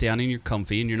once you sit down and you're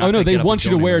comfy and you're not. Oh no, gonna they get up want and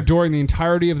you to go wear it anywhere. during the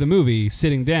entirety of the movie,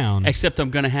 sitting down. Except I'm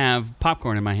going to have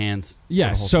popcorn in my hands. for the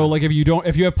Yes. whole So time.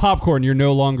 if you have popcorn, you're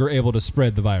no longer able to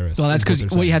spread the virus. well, that's is because they're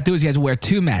what you saying. have to do is you have to wear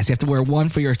 2 masks. You have to wear one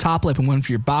for your top lip and one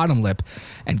for your bottom lip,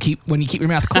 and when you keep your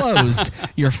mouth closed,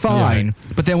 you're fine.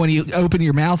 right. But then when you open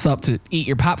your mouth up to eat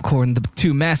your popcorn, the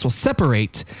 2 masks will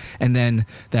separate, and then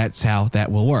that's how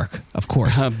that will work. Of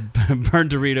course. Burn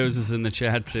Doritos is in the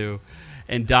chat too.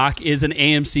 And Doc is an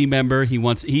AMC member. He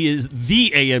is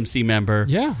the AMC member.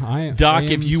 Yeah, Doc,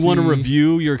 if you want to AMC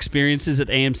review your experiences at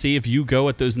AMC, if you go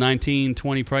at those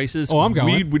 1920 prices, I'm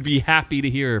going. we would be happy to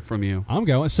hear from you. I'm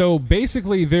going. So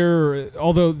basically,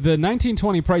 although the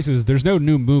 1920 prices, there's no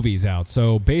new movies out.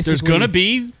 So basically, There's going to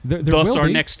be, there thus will our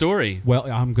be. next story.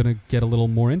 Well, I'm going to get a little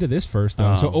more into this first,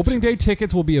 though. Oh, So opening day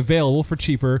tickets will be available for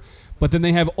cheaper, but then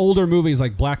they have older movies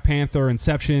like Black Panther,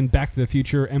 Inception, Back to the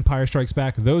Future, Empire Strikes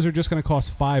Back. Those are just going to cost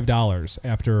 $5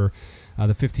 after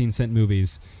the 15-cent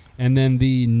movies. And then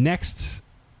the next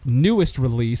newest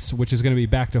release, which is going to be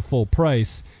back to full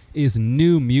price, is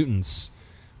New Mutants,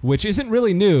 which isn't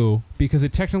really new because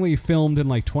it technically filmed in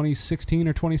like 2016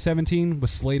 or 2017,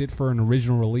 was slated for an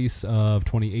original release of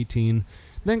 2018,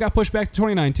 then got pushed back to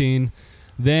 2019,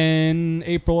 then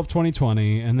April of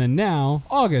 2020, and then now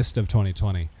August of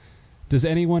 2020. Does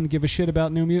anyone give a shit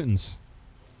about New Mutants?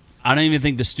 I don't even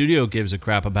think the studio gives a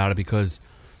crap about it because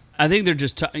I think they're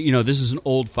just, this is an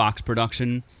old Fox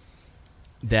production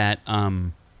that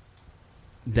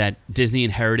that Disney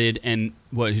inherited, and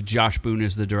Josh Boone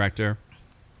is the director.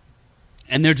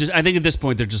 And they're just, I think at this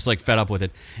point they're just like fed up with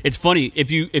it. It's funny if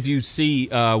you see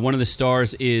one of the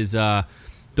stars is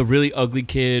the really ugly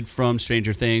kid from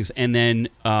Stranger Things, and then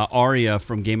Arya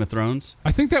from Game of Thrones.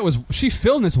 I think she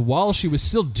filmed this while she was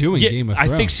still doing Game of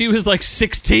Thrones. I think she was like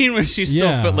 16 when she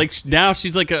still like now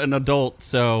she's like an adult,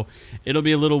 so it'll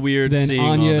be a little weird. Then seeing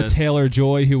Anya all this.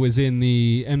 Taylor-Joy, who was in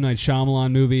the M. Night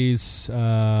Shyamalan movies,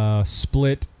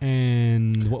 Split,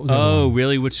 and what was that? Oh, one?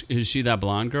 really? Which is she? That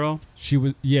blonde girl? She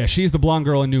was. Yeah, she's the blonde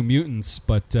girl in New Mutants,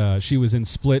 but she was in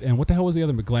Split, and what the hell was the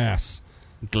other? Glass.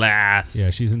 Glass. Yeah,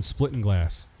 she's in Split and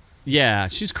Glass. Yeah,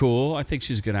 she's cool. I think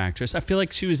she's a good actress. I feel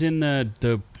like she was in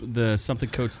the something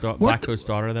Coat's Black Coat's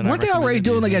daughter. That weren't they already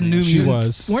doing like a New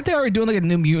Mutants? Weren't they already doing like a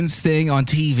New Mutants thing on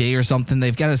TV or something?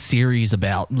 They've got a series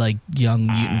about like young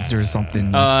mutants or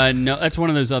something. No, that's one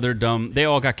of those other dumb. They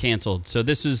all got canceled. So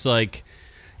this is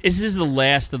the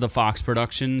last of the Fox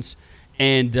productions,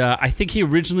 and I think he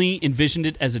originally envisioned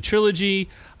it as a trilogy.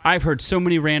 I've heard so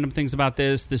many random things about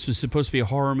this. This was supposed to be a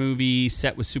horror movie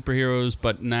set with superheroes,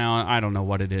 but now I don't know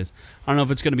what it is. I don't know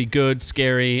if it's going to be good,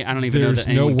 scary. I don't even know that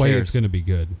anyone There's no way cares. It's going to be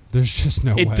good. There's just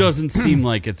no way. It doesn't seem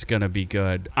like it's going to be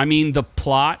good. I mean, the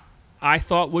plot I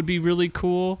thought would be really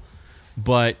cool,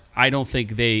 but I don't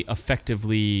think they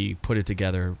effectively put it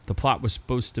together. The plot was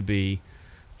supposed to be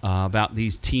about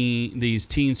these teen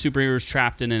superheroes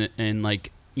trapped in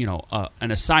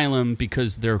an asylum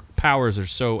because their powers are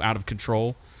so out of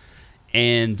control.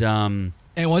 And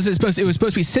was it supposed? It was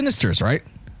supposed to be Sinisters, right?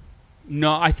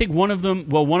 No, I think one of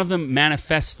them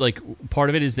manifests, like, part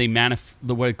of it is one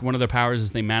of their powers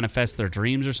is they manifest their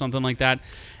dreams or something like that.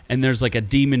 And there's like a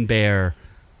demon bear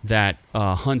that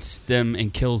hunts them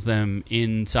and kills them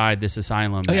inside this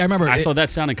asylum. Oh, yeah, I remember. I thought that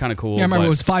sounded kind of cool. Yeah, I remember it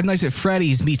was Five Nights at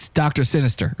Freddy's meets Dr.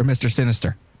 Sinister or Mr.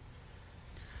 Sinister.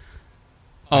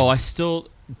 Oh, I still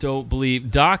don't believe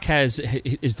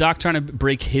is Doc trying to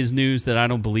break his news that I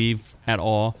don't believe at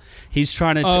all. He's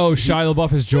trying to Shia LaBeouf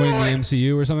has joined the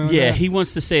MCU or something like that? Yeah, he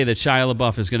wants to say that Shia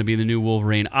LaBeouf is going to be the new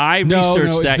Wolverine. I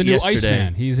researched that the new yesterday.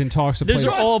 Iceman. He's in talks to Those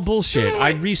play. are all bullshit.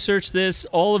 I researched this.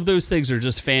 All of those things are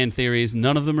just fan theories.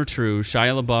 None of them are true.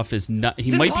 Shia LaBeouf is not.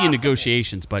 He might be in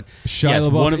negotiations, but Shia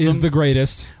LaBeouf is the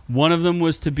greatest. One of them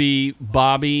was to be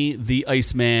Bobby the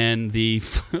Iceman, the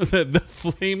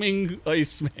flaming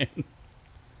Iceman.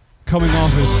 Coming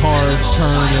off his hard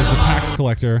turn as the tax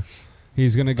collector,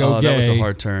 he's going to go gay. That was a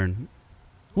hard turn.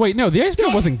 Wait, no, the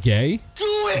Iceman wasn't gay.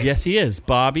 Yes, he is.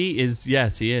 Bobby is.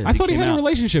 Yes, he is. I thought he had a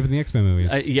relationship in the X-Men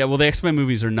movies. Yeah, well, the X-Men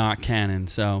movies are not canon,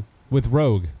 so. With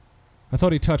Rogue. I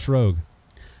thought he touched Rogue.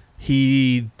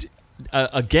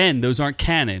 Again, those aren't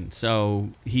canon, so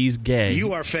he's gay.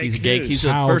 You are fake He's gay. news. He's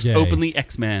the first openly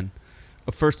X-Man. He's not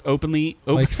the first open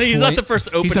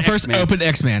X-Man. He's the first open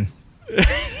X-Man.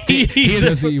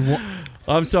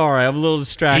 I'm sorry, I'm a little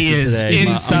distracted he is today.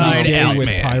 Inside out with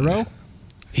man. Pyro?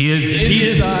 He is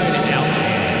inside out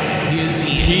man.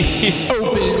 He is the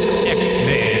open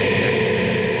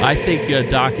X-Man. I think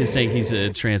Doc is saying he's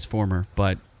a Transformer,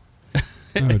 but oh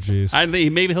jeez.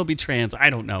 Maybe he'll be trans. I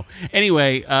don't know.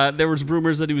 Anyway, there was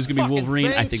rumors that he was going to be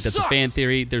Wolverine. I think that's a fan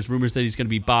theory. There's rumors that he's going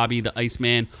to be Bobby the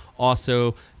Iceman.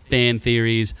 Also, fan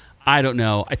theories. I don't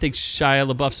know. I think Shia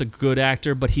LaBeouf's a good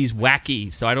actor, but he's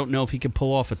wacky, so I don't know if he can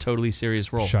pull off a totally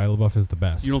serious role. Shia LaBeouf is the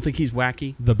best. You don't think he's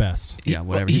wacky? The best. Yeah,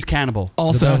 whatever. He's cannibal.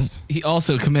 Also, he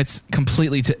also commits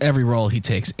completely to every role he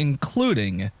takes,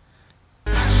 including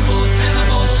actual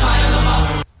cannibal Shia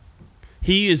LaBeouf.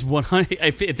 He is 100.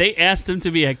 If they asked him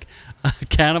to be a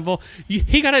cannibal,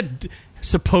 he got a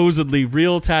supposedly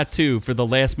real tattoo for the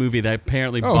last movie that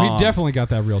apparently bombed. He definitely got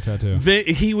that real tattoo.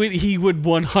 He would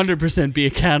 100% be a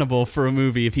cannibal for a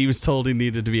movie if he was told he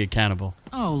needed to be a cannibal.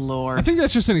 Oh, Lord. I think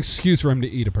that's just an excuse for him to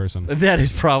eat a person. That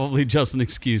is probably just an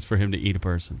excuse for him to eat a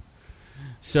person.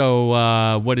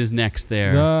 So, what is next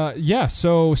there?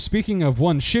 So speaking of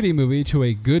one shitty movie to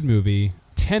a good movie,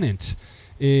 Tenet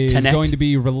is going to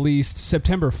be released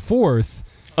September 4th.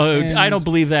 Oh, I don't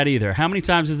believe that either. How many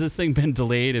times has this thing been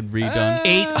delayed and redone?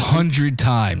 800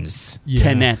 times. Yeah.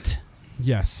 Tenet.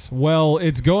 Yes. Well,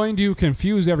 it's going to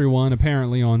confuse everyone,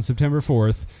 apparently, on September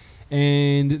 4th.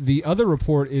 And the other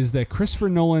report is that Christopher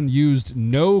Nolan used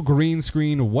no green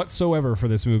screen whatsoever for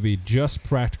this movie, just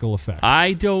practical effects.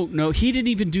 I don't know. He didn't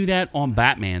even do that on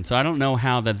Batman, so I don't know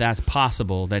how that's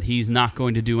possible, that he's not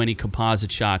going to do any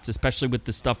composite shots, especially with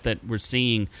the stuff that we're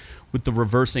seeing with the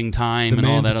reversing time and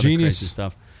all that other crazy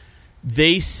stuff.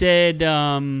 They said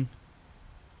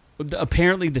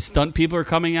apparently the stunt people are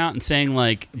coming out and saying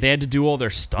like they had to do all their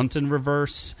stunts in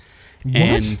reverse. What?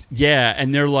 And yeah,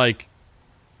 and they're like,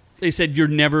 They said you're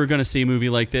never going to see a movie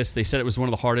like this. They said it was one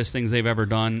of the hardest things they've ever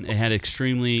done.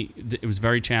 It was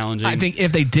very challenging. I think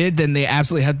if they did, then they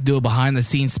absolutely had to do a behind the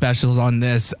scenes specials on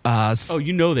this. Oh,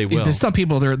 you know they will. There's some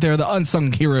people, they're the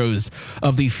unsung heroes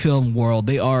of the film world.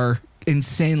 They are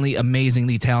insanely,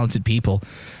 amazingly talented people.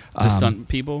 The stunt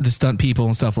people? The stunt people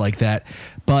and stuff like that.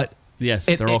 But yes,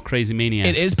 they're all crazy maniacs.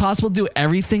 It is possible to do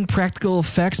everything practical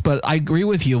effects, but I agree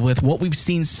with you. With what we've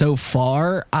seen so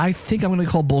far, I think I'm going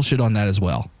to call bullshit on that as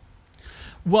well.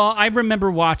 Well, I remember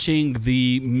watching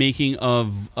the making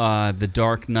of The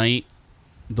Dark Knight,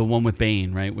 the one with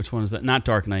Bane, right? Which one is that? Not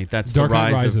Dark Knight. That's Dark the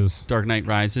Knight rise Rises. of Dark Knight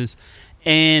Rises.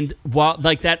 And while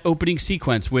like that opening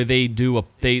sequence where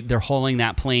they're hauling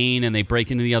that plane and they break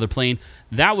into the other plane,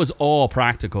 that was all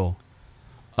practical,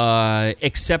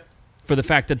 except for the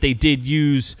fact that they did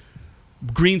use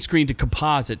green screen to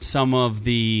composite some of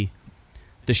the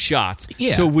shots.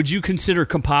 Yeah. So would you consider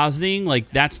compositing? Like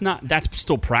that's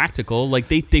still practical. Like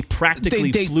they practically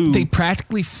flew. They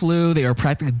practically flew. They were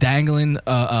practically dangling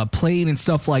a plane and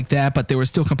stuff like that, but they were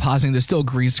still compositing. There's still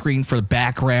green screen for the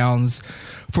backgrounds,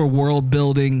 for world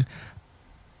building.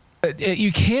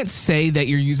 You can't say that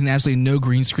you're using absolutely no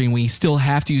green screen when you still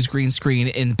have to use green screen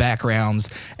in backgrounds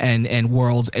and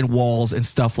worlds and walls and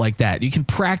stuff like that. You can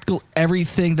practical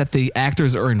everything that the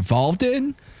actors are involved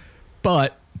in,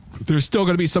 but there's still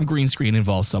going to be some green screen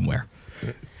involved somewhere.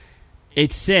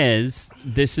 It says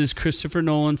this is Christopher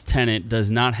Nolan's Tenet, does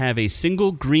not have a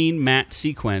single green matte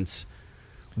sequence,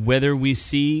 whether we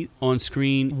see on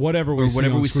screen Whatever we see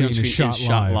on screen is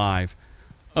shot live.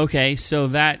 Okay, so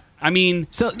that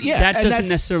that doesn't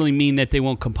necessarily mean that they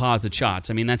won't composite shots.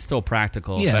 I mean, that's still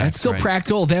practical. Yeah, effects, it's still right?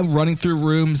 practical. Them running through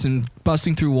rooms and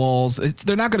busting through walls.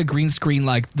 They're not going to green screen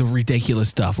like the ridiculous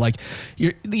stuff. Like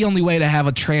the only way to have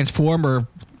a Transformer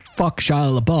fuck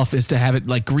Shia LaBeouf is to have it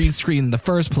like green screen in the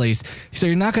first place. So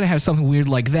you're not going to have something weird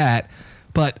like that.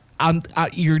 But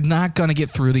you're not going to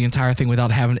get through the entire thing without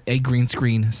having a green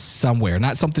screen somewhere.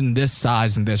 Not something this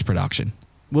size in this production.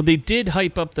 Well, they did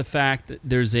hype up the fact that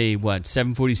there's a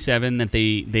 747 that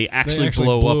they actually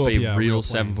blow up a real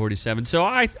 747. So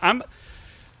I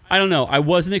don't know. I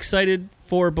wasn't excited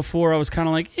for it before. I was kind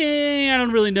of like, I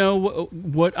don't really know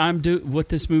what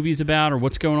this movie's about or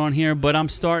what's going on here. But I'm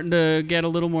starting to get a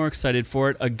little more excited for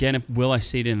it. Again, will I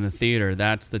see it in the theater?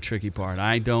 That's the tricky part.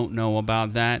 I don't know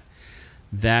about that.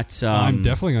 That's I'm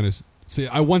definitely going to see.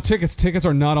 I want tickets. Tickets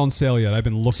are not on sale yet. I've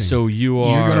been looking. So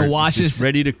you're going to watch just this?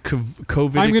 ready to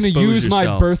COVID. I'm going to use yourself.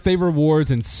 my birthday rewards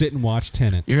and sit and watch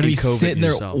Tenet. You're going to be COVID sitting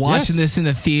there yourself. watching Yes. this in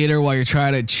the theater while you're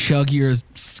trying to chug your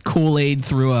Kool-Aid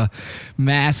through a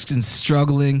mask and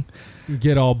struggling.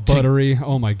 Get all buttery.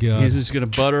 Oh my god. He's just going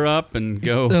to butter up and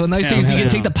go. The nice thing is you can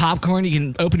downtown. take the popcorn, you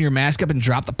can open your mask up and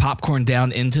drop the popcorn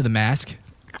down into the mask.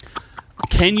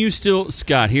 Can you still,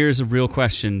 Scott, here's a real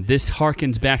question. This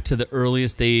harkens back to the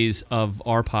earliest days of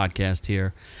our podcast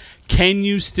here. Can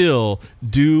you still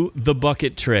do the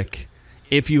bucket trick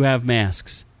if you have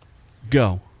masks?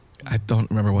 Go. I don't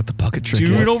remember what the bucket trick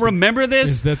You is. don't remember this?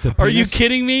 Is that the Are you penis?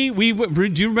 kidding me?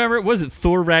 Do you remember? Was it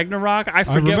Thor Ragnarok? I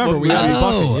forget remember. what We had the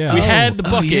bucket, yeah. We had the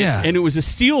Oh, bucket, yeah. and it was a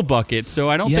steel bucket, so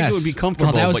I don't think it would be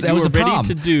comfortable. Well, but you were the ready problem.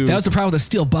 to do. That was the problem with the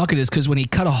steel bucket is because when he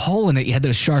cut a hole in it, you had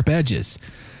those sharp edges.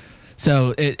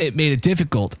 So it made it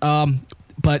difficult.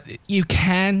 But you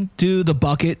can do the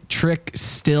bucket trick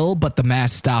still, but the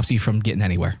mask stops you from getting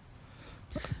anywhere.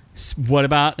 What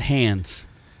about hands?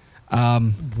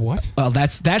 What? Well,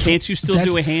 that's Can't you still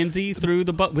that's- do a handsy through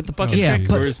with the bucket Yeah, trick,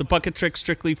 but- or is the bucket trick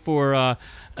strictly for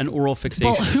an oral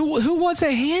fixation? Well, who wants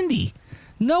a handy?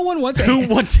 No one wants a Who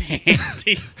handy. wants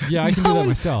handy? Yeah, I can do that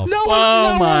myself. No one,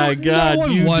 Oh no my one- God, no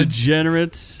one you wants,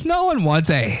 degenerates! No one wants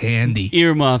a handy.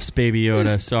 Earmuffs, Baby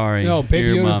Yoda. Sorry. No, Baby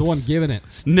Yoda's Earmuffs. the one giving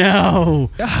it.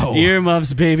 No. No.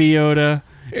 Earmuffs, Baby Yoda.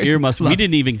 Earmuffs. We look.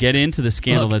 didn't even get into the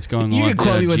scandal Look, that's going you on can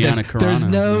quote me with with this. Gianna Carano. There's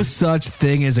no such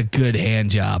thing as a good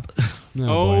hand job.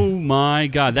 Oh boy. my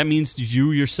God! That means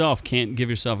you yourself can't give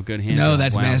yourself a good hand. No, job.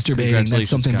 that's Wow. masturbating. That's Congratulations,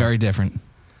 something Scott. very different.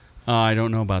 I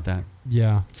don't know about that.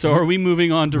 Yeah. So are we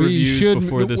moving on to reviews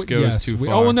before this goes yes, too we-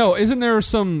 far? Oh well, no! Isn't there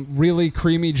some really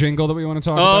creamy jingle that we want to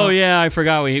talk about? Oh yeah, I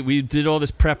forgot. We did all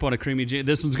this prep on a creamy.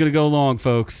 This one's gonna go long,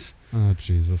 folks. Oh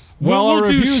Jesus! We'll Well, our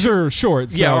do reviews are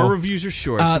short. Yeah, So our reviews are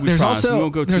short. So we There's promise we also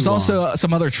won't go too there's long. also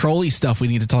some other trolley stuff we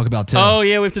need to talk about too. Oh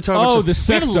yeah, we have to talk about Oh, some- the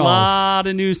sex We have a dolls. lot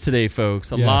of news today,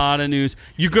 folks. A Yes. lot of news.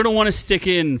 You're gonna want to stick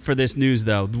in for this news,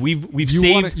 though. We've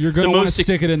you're going to want to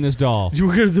stick it in this doll.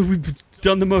 We've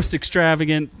done the most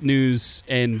extravagant news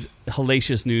and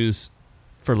hellacious news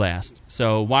for last.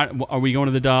 So why are we going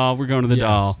to the doll? We're going to the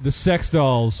doll. The sex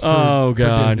dolls. For, Oh, for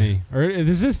God. Disney. Or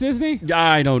is this Disney?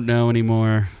 I don't know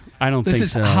anymore. I don't This think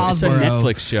is so. Hasbro. It's a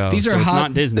Netflix show. These so are it's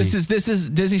not Disney. This is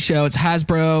Disney show. It's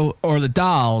Hasbro or the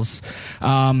dolls.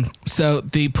 So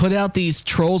they put out these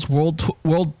Trolls World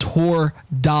Tour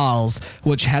dolls,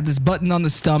 which had this button on the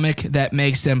stomach that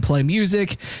makes them play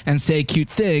music and say cute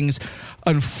things.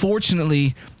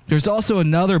 Unfortunately, there's also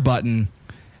another button.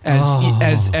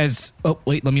 As oh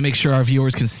wait, let me make sure our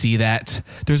viewers can see that.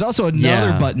 There's also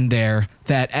another button there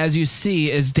that, as you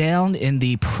see, is down in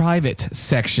the private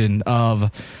section of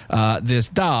this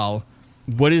doll.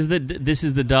 What is this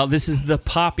is the doll. This is the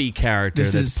Poppy character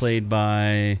that's played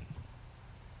by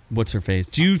what's her face?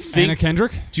 Do you think Anna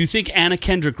Kendrick? Do you think Anna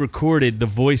Kendrick recorded the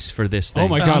voice for this thing? Oh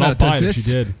my God, I'll buy it if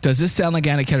she did. Does this sound like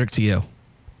Anna Kendrick to you?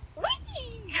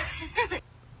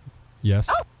 Yes.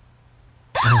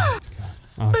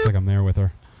 Oh, it's like I'm there with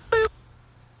her.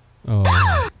 Oh.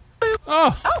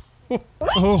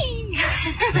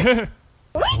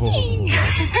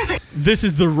 This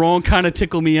is the wrong kind of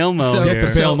Tickle Me Elmo So- here. Get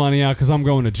the bail money out because I'm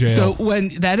going to jail.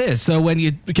 So when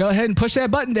you go ahead and push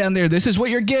that button down there, this is what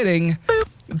you're getting.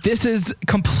 This is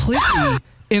completely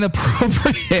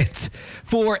inappropriate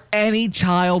for any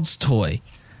child's toy.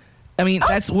 I mean,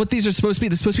 that's what these are supposed to be.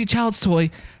 They're supposed to be a child's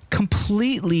toy.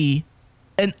 Completely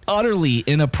and utterly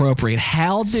inappropriate.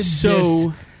 How did this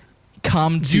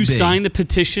come to Do you be? sign the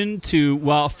petition to?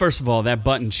 Well, first of all, that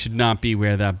button should not be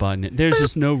where that button is. There's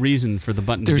just no reason for the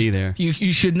button to be there. You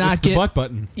should not it's get the butt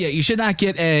button. Yeah, you should not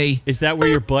get a. Is that where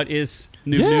your butt is?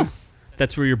 Noob, Yeah. Noob?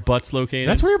 That's where your butt's located?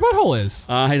 That's where your butthole is.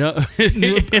 I don't.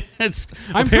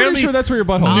 I'm pretty sure that's where your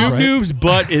butthole is, Noob right? Noob's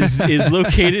butt is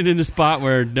located in a spot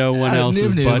where no one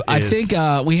else's Noob, butt I is.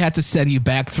 think we had to send you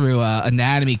back through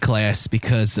anatomy class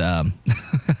because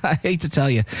I hate to tell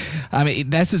you, I mean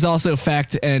this is also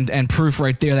fact and proof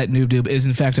right there that Noob is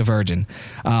in fact a virgin.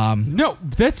 No,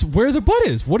 that's where the butt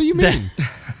is. What do you mean?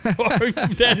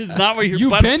 That is not where your You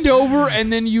butt. bend over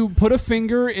and then you put a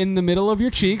finger in the middle of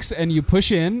your cheeks and you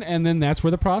push in and then that's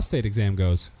where the prostate exam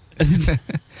goes.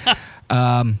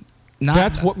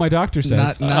 That's what my doctor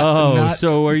says.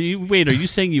 So are you? Wait, are you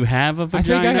saying you have a I vagina?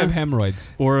 think I have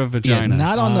hemorrhoids. or a Yeah, vagina.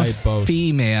 not on the both.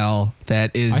 female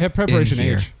that is. I have preparation in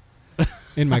here. H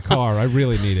in my car. I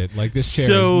really need it. Like this chair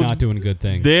So is not doing good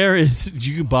things. There is.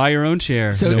 You can buy your own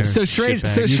chair. So there, Straight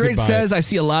shitbag. says I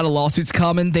see a lot of lawsuits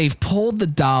coming. They've pulled the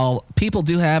doll. People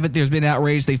do have it. There's been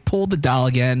outrage. They've pulled the doll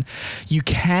again. You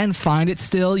can find it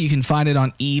still. You can find it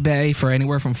on eBay for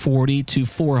anywhere from $40 to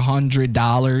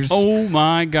 $400. Oh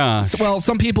my gosh. Well,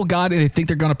 some people got it. They think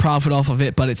they're going to profit off of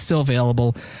it, but it's still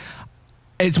available.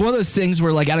 It's one of those things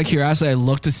where, like, out of curiosity, I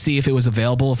looked to see if it was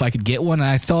available, if I could get one, and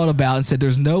I thought about it and said,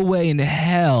 there's no way in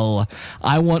hell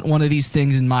I want one of these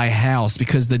things in my house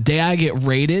because the day I get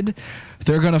raided,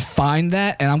 they're going to find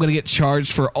that, and I'm going to get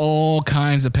charged for all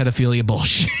kinds of pedophilia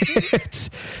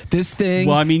bullshit. This thing...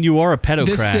 Well, I mean, you are a pedocrat.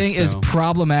 This thing so. is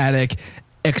problematic,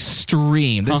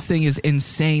 extreme. This Huh. thing is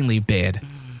insanely bad.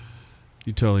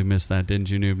 You totally missed that, didn't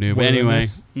you, Noob? What did I Anyway,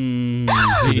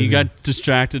 miss? you got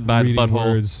distracted by the Reading butthole.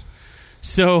 words.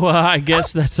 So I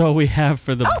guess that's all we have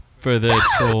for the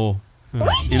troll, Oh,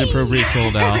 inappropriate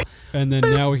troll doll. and then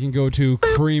now we can go to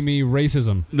creamy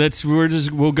racism.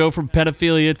 We'll go from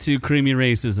pedophilia to creamy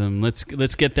racism.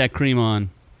 Let's get that cream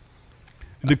on.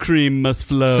 The cream must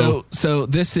flow. So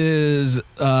this is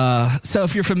so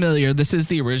if you're familiar, this is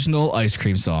the original Ice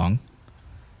Cream song.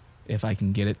 If I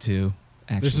can get it to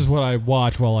actually. This is what I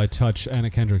watch while I touch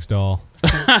Anna Kendrick's doll.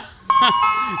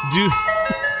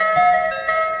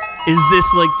 Is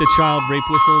this like the child rape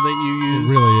whistle that you It use?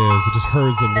 really is. It just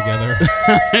herds them together.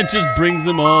 It just brings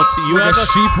them all to you. Like Have a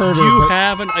sheep herder, You but-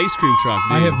 have an ice cream truck.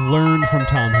 I dude. have learned from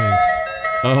Tom Hanks.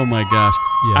 Oh my gosh!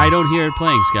 Yeah. I don't hear it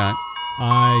playing, Scott.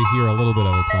 I hear a little bit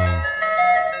of it playing.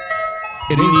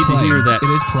 It we is need to playing. hear that. It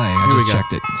is playing. I Here we just go.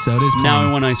 checked it. So it is playing. Now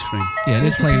I want ice cream. Yeah, it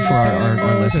is playing for our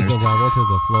listeners. There's a wobble to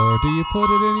the floor. Do you put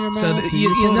it in your mouth? So Do you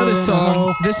put know it the in a song.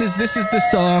 hole? This is the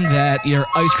song that your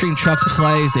ice cream trucks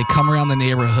plays. They come around the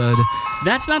neighborhood.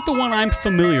 That's not the one I'm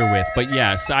familiar with, but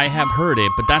yes, I have heard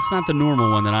it. But that's not the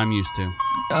normal one that I'm used to.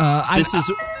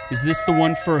 Is this the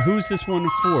one for? Who's this one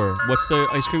for? What's the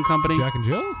ice cream company? Jack and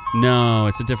Jill? No,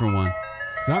 it's a different one.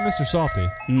 It's not Mr. Softy.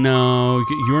 No,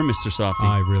 you're Mr. Softy.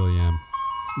 I really am.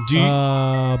 Do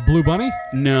you? Blue Bunny?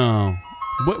 No.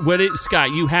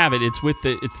 Scott, you have it. It's with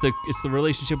it's the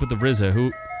relationship with the RZA.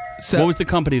 Who? So, What was the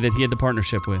company that he had the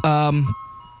partnership with?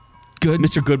 good?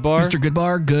 Mr. Goodbar. Mr.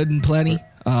 Goodbar, good and plenty.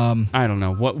 I don't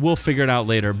know. We'll figure it out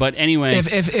later. But anyway,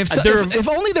 If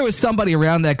only there was somebody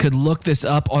around that could look this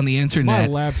up on the My internet.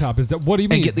 laptop is that. What do you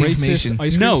And mean? get the Racist information.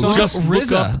 ice cream no, song? just look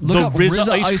RZA. up Look the up RZA RZA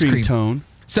ice ice cream cream. tone.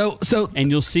 So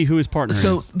and you'll see who his partner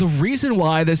So is. the reason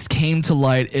why this came to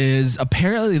light is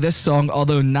apparently this song,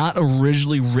 although not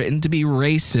originally written to be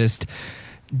racist,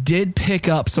 did pick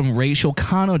up some racial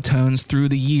connotones through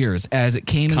the years as it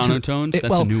came into Connotones?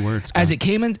 That's a new word, Scott. As it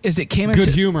came into Good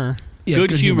humor. yeah,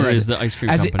 Good humor as is it- the ice cream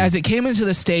as company. As it came into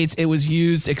the States, it was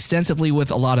used extensively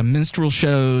with a lot of minstrel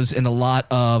shows and a lot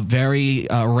of very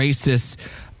racist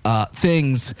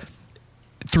things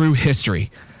through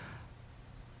history.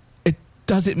 It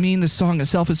doesn't mean the song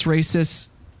itself is racist.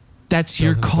 That's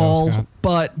your Doesn't it though, call. Scott?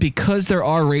 But because there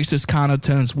are racist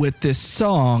connotations with this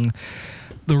song,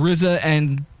 the RZA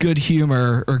and Good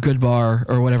Humor or Good Bar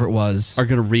or whatever it was Are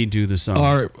going to redo the song.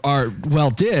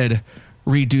 did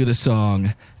redo the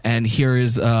song, and here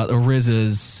is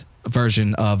RZA's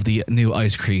version of the new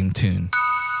ice cream tune.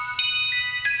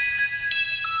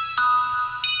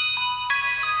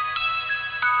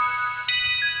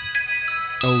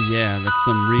 Oh yeah, that's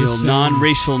some real This sounds-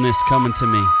 non-racialness coming to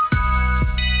me. I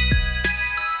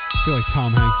feel like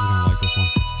Tom Hanks is gonna like this one.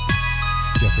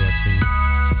 Jeffrey Epstein.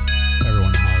 Everyone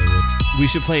in Hollywood. We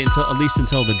should play it at least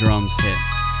until the drums hit,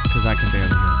 because I can barely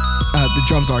hear it. The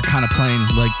drums are kind of playing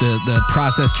like the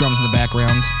processed drums in the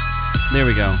background. There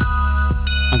we go.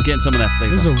 I'm getting some of that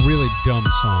flavor. This is a really dumb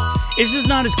song. It's just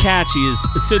not as catchy as.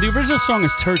 So the original song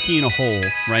is "Turkey in a Hole,"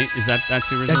 right? That's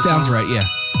the original That sounds song? right, yeah.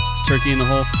 Turkey in the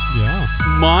Hole. Yeah.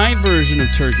 My version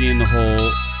of Turkey in the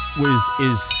Hole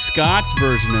is Scott's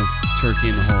version of Turkey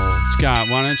in the Hole. Scott,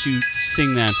 why don't you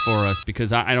sing that for us?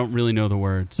 Because I don't really know the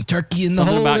words. Turkey in the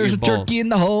Something hole, about there's your a balls. turkey in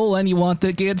the hole, and you want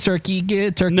to get turkey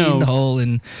No. in the hole,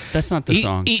 and That's not the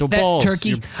song. Eat the that balls. turkey.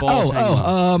 Your balls hang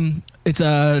low. It's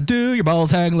do your balls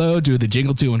hang low, do the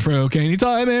jingle to and fro. Can you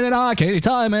tie 'em in an eye? Can you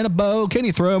tie 'em in a bow? Can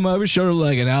you throw 'em over your shoulder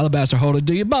like an alabaster holder?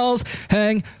 Do your balls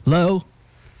hang low?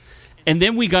 And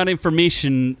then we got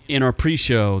information in our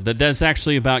pre-show that that's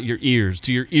actually about your ears.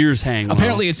 Do your ears hang low?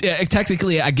 Apparently, it's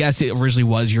technically, I guess it originally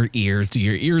was your ears. Do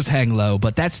your ears hang low?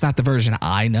 But that's not the version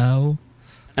I know.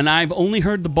 And I've only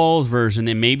heard the balls version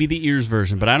and maybe the ears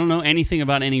version, but I don't know anything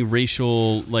about any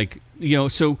racial,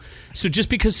 so just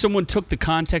because someone took the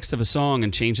context of a song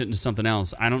and changed it into something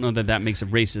else, I don't know that makes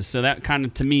it racist. So that kind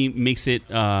of, to me, makes it,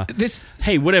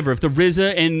 hey, whatever. If the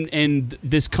RZA and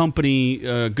this company,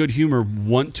 Good Humor,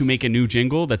 want to make a new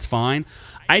jingle, that's fine.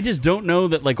 I just don't know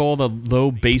that like all the low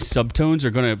bass subtones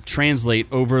are going to translate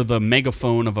over the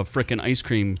megaphone of a frickin' ice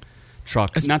cream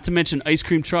truck. Not to mention ice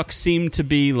cream trucks seem to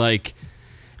be like...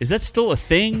 Is that still a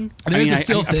thing? There's a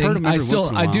still I've thing. heard them every once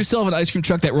in a I while. do still have an ice cream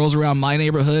truck that rolls around my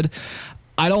neighborhood.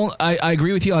 I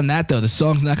agree with you on that though. The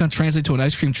song's not going to translate to an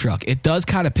ice cream truck. It does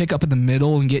kind of pick up in the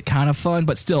middle and get kind of fun,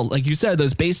 but still, like you said,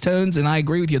 those bass tones, and I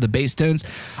agree with you, the bass tones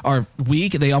are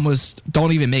weak. They almost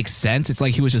don't even make sense. It's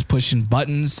like he was just pushing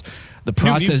buttons. The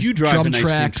process you drive drum an ice cream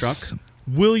tracks. truck.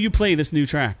 Will you play this new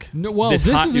track? No, well, this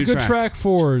this hot is a new good track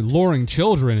for luring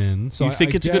children in. So You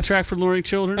think I it's a good guess- track for luring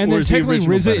children? And or then is the technically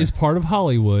original RZA better? is part of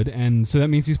Hollywood, and so that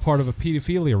means he's part of a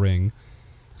pedophilia ring.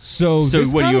 So So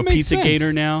this what are you, a kinda makes pizza sense.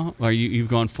 gator now? Are you've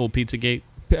gone full pizza gate?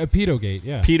 Pedogate,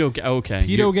 yeah. Okay.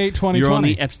 Pedogate 2020. You're on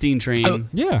the Epstein train. Oh,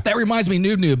 Yeah. That reminds me,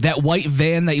 Noob. That white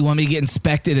van that you want me to get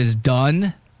inspected is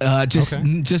done.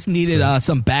 Just needed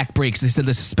some back brakes. They said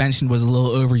the suspension was a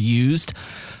little overused.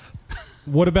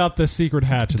 What about the secret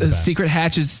hatch in the The back? secret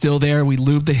hatch is still there. We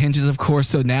lubed the hinges, of course,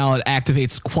 so now it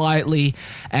activates quietly.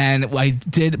 And I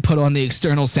did put on the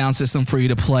external sound system for you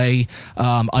to play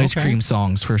ice Okay. cream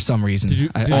songs for some reason. Did you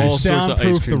All sorts of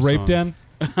ice soundproof the cream rape songs. den?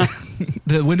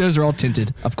 The windows are all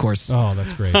tinted, of course. Oh,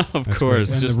 that's great. Of That's course,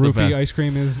 great. And just the the roofie best. ice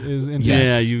cream is in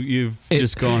Yes. Yeah, you've It-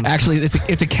 just gone. Actually,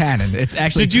 it's a canon. It's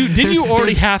actually. Didn't there's- you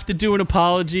already there's- have to do an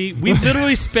apology? We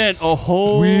literally spent a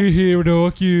whole. We here to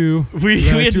hook you. We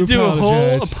Like had to do a whole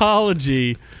apologize.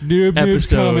 apology. Noob Noob's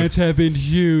episode. comments have been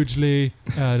hugely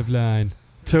out of line.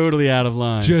 Totally out of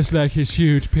line. Just like his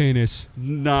huge penis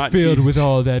Not filled huge. with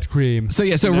all that cream. So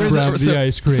yeah, so No. RZA, Grab the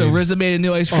ice cream. so RZA made a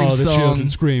new ice cream All the song. children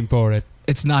scream for it.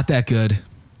 It's not that good.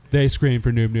 They scream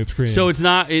for Noob Noob's cream. So it's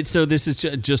not. So this is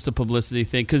just a publicity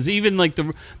thing. Because even like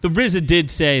the RZA did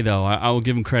say though, I will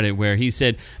give him credit where he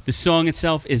said the song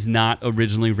itself is not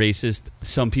originally racist.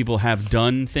 Some people have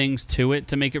done things to it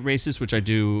to make it racist, which I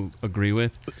do agree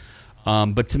with.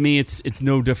 But to me, it's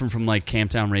no different from like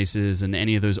Camptown Races and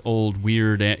any of those old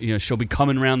weird. She'll be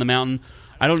coming around the mountain.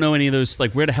 I don't know any of those.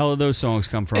 Like, where the hell do those songs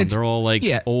come from? It's- They're all like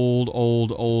yeah.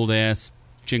 old ass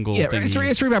jingle Yeah, thingies.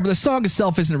 it's remember the song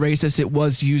itself isn't racist. It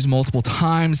was used multiple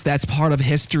times. That's part of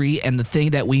history, and the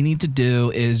thing that we need to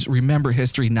do is remember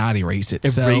history, not erase it.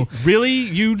 So Really,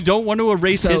 you don't want to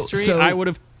erase So- history? so- I would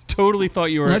have totally thought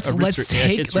you were a let's history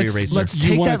take eraser. let's You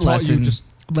take wanna that talk- you lesson. just-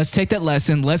 let's take that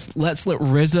lesson. Let's let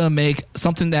RZA make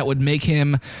something that would make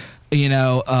him,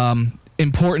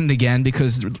 important again.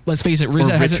 Because let's face it,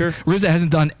 RZA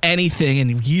hasn't done anything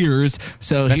in years.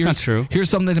 So That's not true. Here's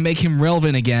something to make him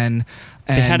relevant again.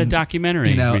 And, They had a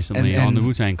documentary recently on the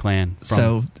Wu-Tang Clan.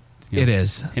 It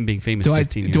is him being famous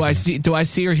 15 years ago. Do I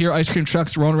see or hear ice cream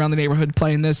trucks rolling around the neighborhood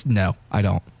playing this? No, I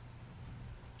don't.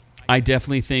 I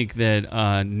definitely think that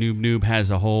Noob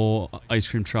has a whole ice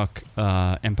cream truck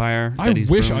empire. I wish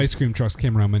wish ice cream trucks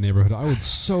came around my neighborhood. I would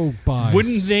so buy.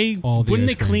 Wouldn't they? All the wouldn't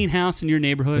they ice cream. clean house in your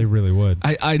neighborhood? They really would.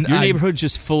 Your neighborhood's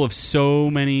just full of so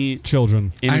many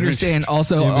Children. I understand.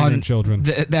 Also, Immigrant on children.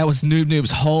 That was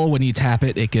Noob's hole. When you tap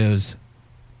it, it goes.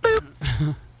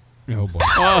 Oh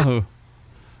boy.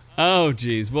 Oh,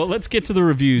 geez. Well, let's get to the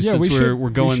reviews since we're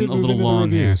going a little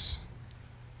long here.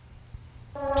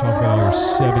 Talk about your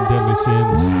 7 deadly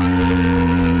sins.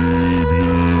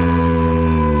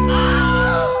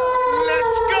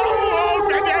 Let's go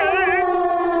already!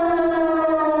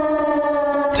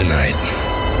 Tonight,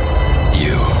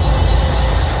 you.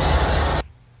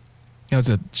 That was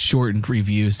a shortened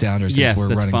review sounder since Yes, we're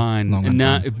that's running fine. long on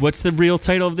time. What's the real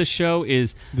title of this show?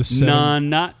 Is The 7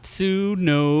 Nanatsu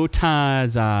no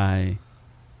Taizai.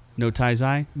 No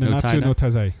Taizai? Nanatsu no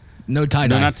Taizai. No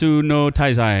tie-dye. Nanatsu no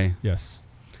Taizai. Yes.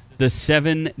 The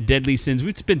 7 Deadly Sins.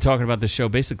 We've been talking about this show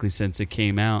basically since it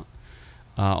came out.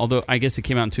 Although I guess it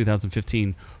came out in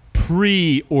 2015.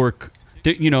 Pre-Orc.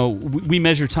 We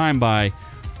measure time by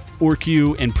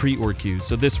Orcu and pre-Orcu.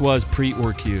 So this was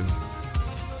pre-Orcu.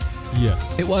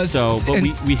 Yes. It was. So, but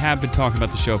and- we have been talking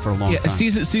about the show for a long time.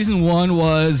 Season 1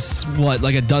 was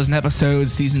like a dozen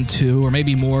episodes. Season 2, or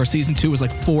maybe more. Season 2 was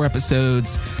like 4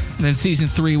 episodes. And then season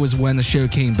 3 was when the show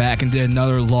came back and did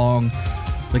another long,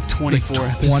 Like 24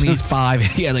 episodes.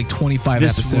 25. Yeah, like 25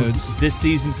 episodes. This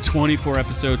season's 24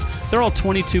 episodes. They're all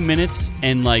 22 minutes,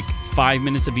 and like 5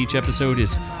 minutes of each episode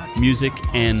is music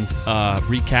and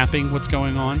recapping what's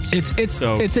going on.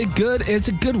 It's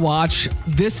a good watch.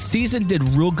 This season did a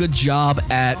real good job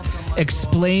at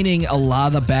explaining a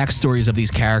lot of the backstories of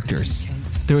these characters.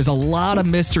 There was a lot of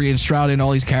mystery enshrouded in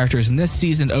all these characters, and this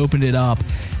season opened it up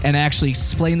and actually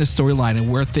explained the storyline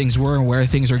and where things were and where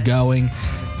things are going,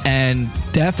 and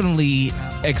definitely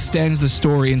extends the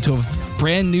story into a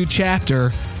brand new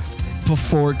chapter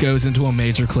before it goes into a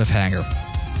major cliffhanger.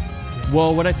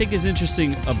 Well, what I think is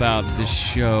interesting about this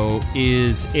show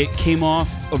is it came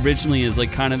off originally as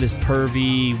like kind of this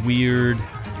pervy, weird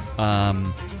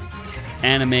anime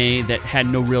that had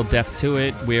no real depth to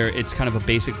it, where it's kind of a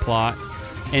basic plot.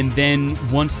 And then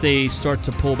once they start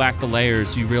to pull back the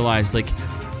layers, you realize like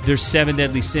there's 7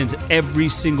 deadly sins. Every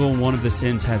single one of the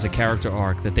sins has a character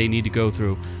arc that they need to go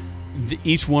through.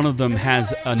 Each one of them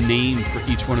has a name for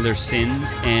each one of their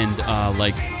sins, and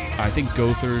like I think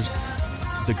Gother's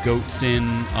the goat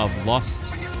sin of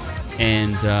lust,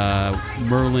 and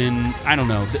Merlin, I don't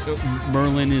know.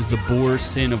 Merlin is the boar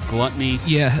sin of gluttony.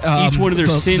 Yeah. Each one of their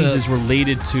sins is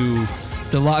related to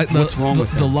what's wrong with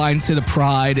them. The lion sin of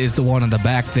pride is the one in the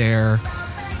back there.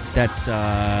 That's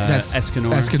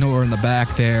Escanor. Escanor in the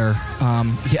back there.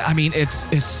 Yeah, I mean it's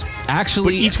actually.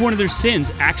 But each one of their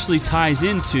sins actually ties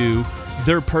into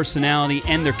their personality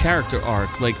and their character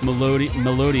arc. Like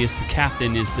Melodius, the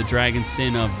captain, is the dragon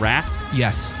sin of wrath.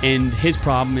 Yes. And his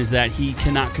problem is that he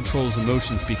cannot control his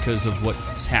emotions because of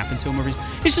what's happened to him.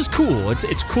 It's just cool.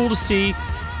 It's cool to see.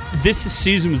 This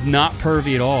season was not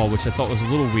pervy at all, which I thought was a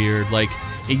little weird. Like,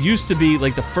 it used to be,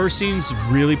 like, the first scene's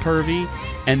really pervy,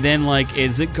 and then, like,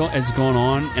 as it's gone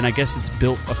on, and I guess it's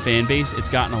built a fan base, it's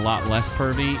gotten a lot less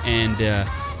pervy, and the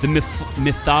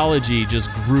mythology just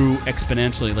grew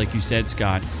exponentially, like you said,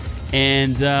 Scott.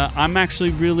 And I'm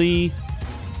actually really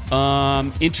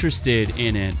interested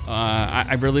in it.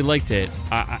 I really liked it.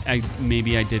 I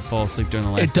maybe I did fall asleep during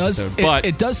the last episode, but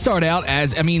it does start out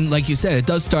as, I mean, like you said, it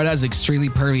does start out as extremely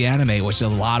pervy anime, which is a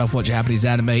lot of what Japanese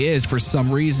anime is. For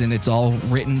some reason, it's all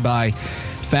written by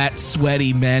fat,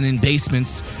 sweaty men in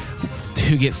basements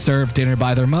who get served dinner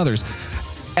by their mothers,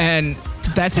 and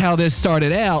that's how this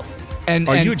started out. And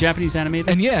are you a Japanese animator?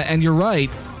 And yeah, and you're right.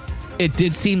 It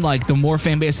did seem like the more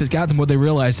fan base it got, the more they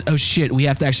realized, oh shit, we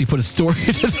have to actually put a story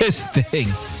into this thing.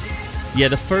 Yeah,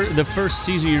 the first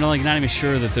season, you're not even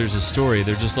sure that there's a story.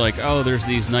 They're just like, oh, there's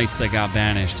these knights that got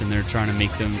banished, and they're trying to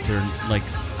make them,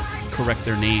 correct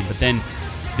their name. But then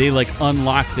they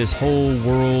unlock this whole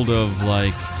world of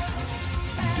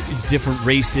different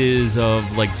races of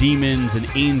demons and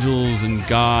angels and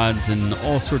gods and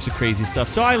all sorts of crazy stuff.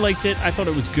 So I liked it. I thought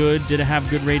it was good. Did it have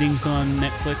good ratings on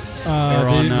Netflix or they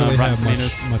on didn't really Rotten have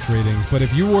Tomatoes? much ratings. But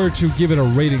if you were to give it a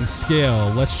rating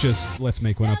scale, let's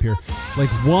make one up here.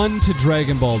 1 to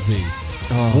Dragon Ball Z.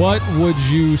 What would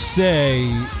you say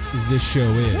this show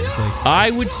is? Like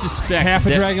I would suspect half a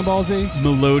that Dragon Ball Z?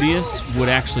 Melodious would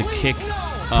actually kick.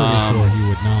 Pretty sure he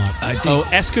would not.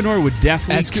 Escanor would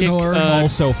definitely Escanor, kick.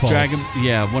 also false. Dragon.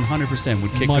 Yeah, 100%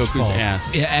 would kick Much Goku's false.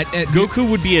 ass. Yeah, Goku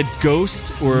would be a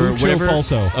ghost or Mucho whatever.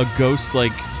 falso. A ghost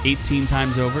like 18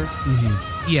 times over.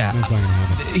 yeah. That's not gonna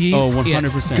happen. He- Oh,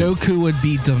 100%. Goku would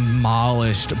be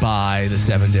demolished by the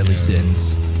 7 deadly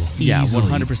sins. Yeah, Easily.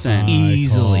 100%.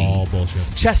 Easily. All bullshit.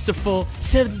 Chastaful,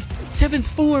 seventh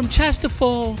form,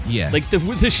 Chastaful. Yeah. Like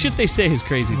the shit they say is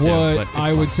crazy too. but What it's I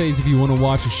fun. would say is if you want to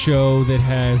watch a show that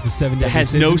has the 7 that deadly has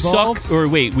sins no involved, suck. Or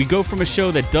wait, we go from a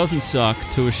show that doesn't suck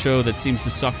to a show that seems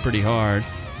to suck pretty hard.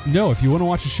 No, if you want to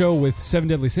watch a show with 7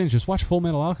 deadly sins, just watch Full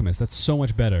Metal Alchemist. That's so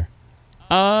much better.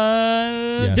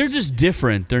 Yes. They're just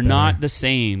different. They're not the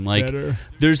same. Like Better.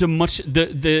 there's a much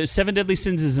the Seven Deadly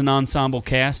Sins is an ensemble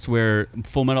cast where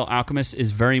Full Metal Alchemist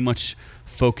is very much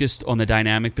focused on the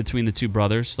dynamic between the two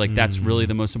brothers. Like that's really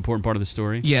the most important part of the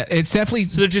story. Yeah, it's definitely.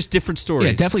 So they're just different stories.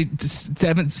 Yeah, definitely.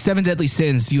 Seven Deadly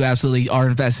Sins. You absolutely are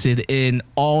invested in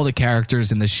all the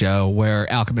characters in the show,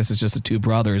 where Alchemist is just the two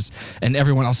brothers, and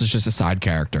everyone else is just a side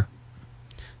character.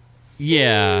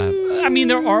 Yeah. I mean,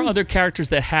 there are other characters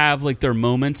that have like their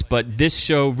moments, but this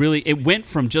show really it went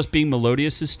from just being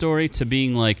Melodious's story to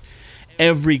being like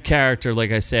every character,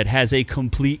 like I said, has a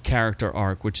complete character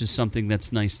arc, which is something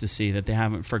that's nice to see that they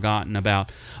haven't forgotten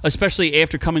about, especially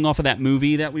after coming off of that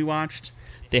movie that we watched.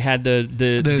 They had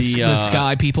the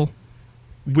Sky people.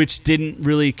 which didn't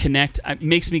really connect. It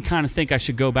makes me kind of think I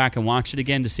should go back and watch it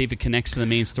again to see if it connects to the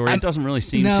main story. It doesn't really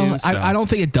seem No, to. So. I don't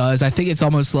think it does. I think it's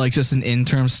almost like just an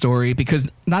interim story because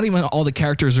not even all the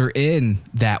characters are in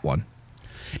that one.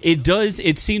 It does.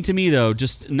 It seemed to me, though,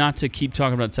 just not to keep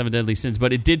talking about Seven Deadly Sins,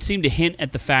 but it did seem to hint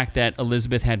at the fact that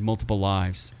Elizabeth had multiple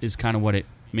lives, is kind of what it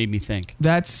made me think.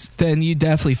 Then you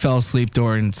definitely fell asleep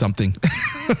during something.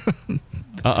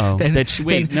 Uh-oh. Then-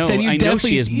 I know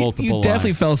she has multiple You definitely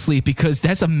lives. fell asleep because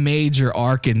that's a major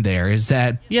arc in there. Is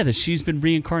that Yeah, that she's been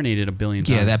reincarnated a billion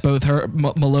times. yeah? That both her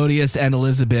Melodious and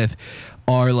Elizabeth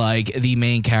are like the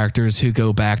main characters who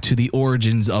go back to the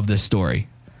origins of this story.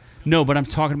 No, but I'm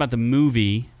talking about the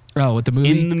movie. Oh, with the movie.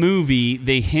 In the movie,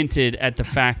 they hinted at the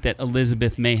fact that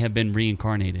Elizabeth may have been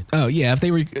reincarnated. Oh yeah, if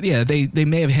they were, they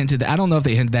may have hinted. I don't know if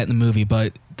they hinted that in the movie,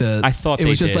 but I thought it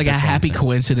was they just did. like a That's all I'm happy saying.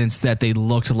 coincidence that they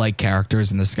looked like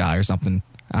characters in the sky or something.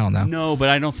 I don't know. No, but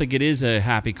I don't think it is a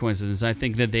happy coincidence. I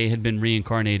think that they had been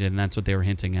reincarnated, and that's what they were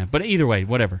hinting at. But either way,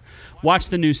 whatever. Watch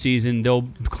the new season. There'll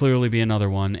clearly be another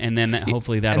one, and then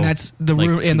hopefully that'll. And that's the like,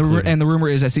 rumor. conclude it. And the rumor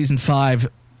is that season 5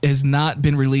 has not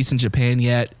been released in Japan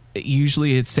yet.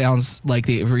 Usually, it sounds like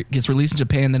it gets released in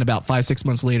Japan, then about 5-6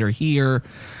 months later here.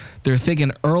 They're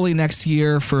thinking early next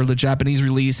year for the Japanese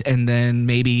release, and then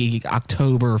maybe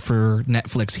October for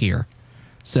Netflix here.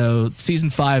 So season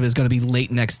 5 is going to be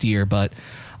late next year, but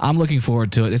I'm looking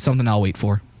forward to it. It's something I'll wait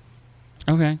for.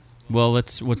 Okay. Well,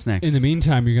 what's next? In the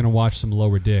meantime, you're going to watch some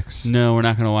Lower Dicks. No, we're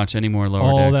not going to watch any more Lower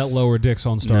All Decks. that Lower Dicks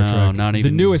on Star No, Trek. not The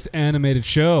even- newest animated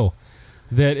show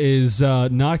that is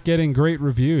not getting great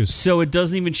reviews. So it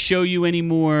doesn't even show you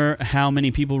anymore how many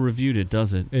people reviewed it,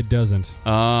 does it? It doesn't.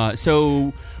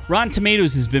 So Rotten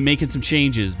Tomatoes has been making some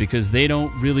changes because they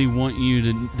don't really want you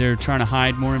to. They're trying to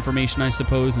hide more information, I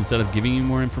suppose, instead of giving you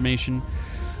more information.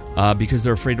 Because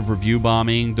they're afraid of review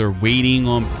bombing. They're waiting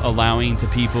on allowing to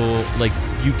people, like,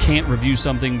 you can't review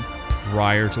something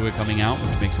prior to it coming out,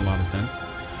 which makes a lot of sense.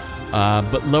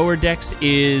 But Lower Decks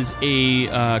is a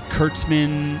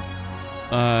Kurtzman,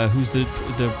 who's the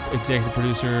executive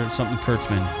producer, something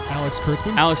Kurtzman. Alex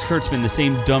Kurtzman? Alex Kurtzman, the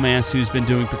same dumbass who's been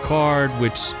doing Picard,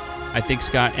 which I think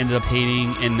Scott ended up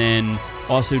hating, and then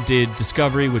also did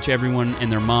Discovery, which everyone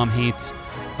and their mom hates.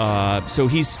 So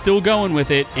he's still going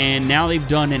with it, and now they've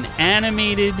done an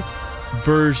animated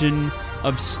version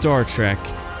of Star Trek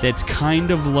that's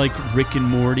kind of like Rick and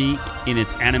Morty in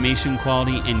its animation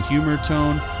quality and humor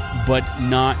tone, but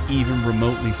not even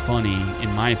remotely funny,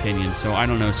 in my opinion. So I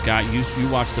don't know, Scott, you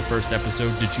watched the first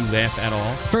episode. Did you laugh at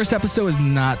all? First episode is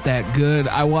not that good.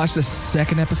 I watched the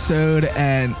second episode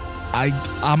and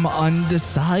I'm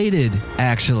undecided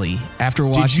actually after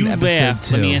watching Did you episode laugh?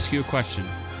 2. Let me ask you a question.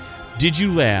 Did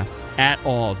you laugh at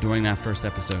all during that first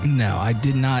episode? No, I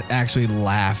did not actually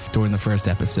laugh during the first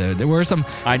episode. There were some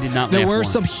I did not There laugh were once.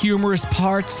 some humorous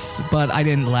parts, but I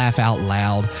didn't laugh out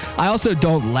loud. I also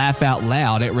don't laugh out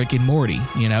loud at Rick and Morty.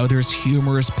 You know, there's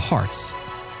humorous parts.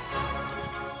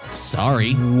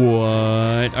 Sorry.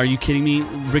 What? Are you kidding me?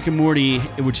 Rick and Morty,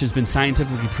 which has been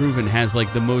scientifically proven, has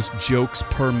like the most jokes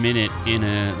per minute in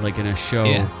a show.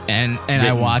 Yeah. And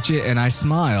I watch it and I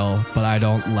smile, but I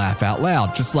don't laugh out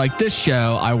loud. Just like this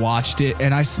show, I watched it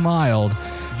and I smiled,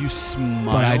 You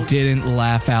smiled? but I didn't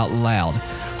laugh out loud.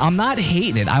 I'm not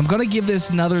hating it. I'm going to give this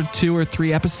another 2 or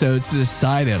 3 episodes to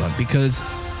decide it on, because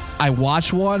I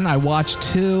watched 1, I watched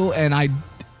 2, and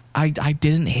I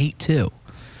didn't hate 2.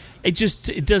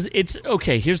 It's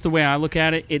okay. Here's the way I look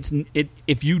at it.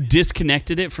 If you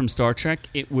disconnected it from Star Trek,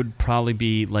 it would probably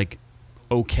be like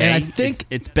okay. And I think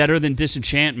it's better than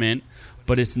Disenchantment,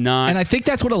 but it's not. And I think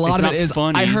that's what a lot of it is.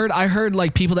 Funny. I heard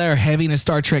like people that are heavy in a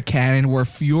Star Trek canon were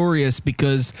furious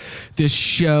because this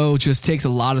show just takes a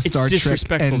lot of Star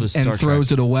Trek and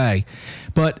throws it away.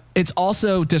 But it's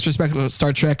also disrespectful to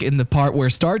Star Trek in the part where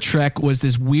Star Trek was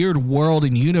this weird world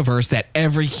and universe that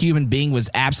every human being was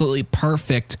absolutely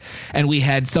perfect, and we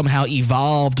had somehow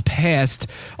evolved past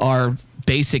our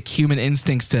basic human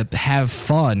instincts to have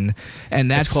fun, and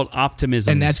that's called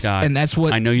optimism. Scott. And that's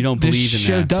what I know you don't believe in this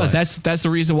show that, does. but That's the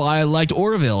reason why I liked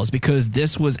Orville, is because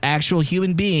this was actual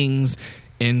human beings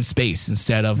in space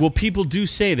instead of. Well, people do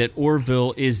say that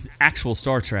Orville is actual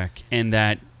Star Trek, and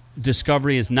that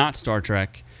Discovery is not Star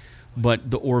Trek, but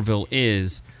the Orville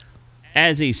is.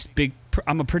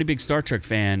 I'm a pretty big Star Trek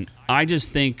fan. I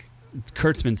just think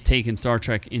Kurtzman's taken Star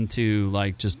Trek into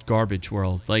like just garbage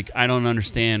world. Like, I don't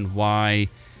understand why.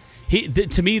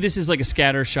 To me, this is like a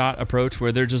scattershot approach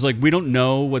where they're just like, we don't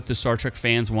know what the Star Trek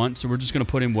fans want, so we're just going to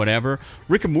put in whatever.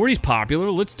 Rick and Morty's popular.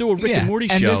 Let's do a Rick and Morty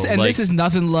show. This is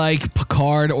nothing like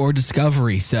Picard or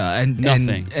Discovery. So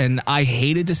nothing. And I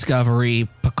hated Discovery.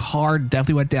 Picard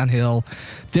definitely went downhill.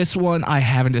 This one I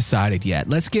haven't decided yet.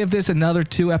 Let's give this another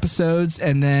 2 episodes,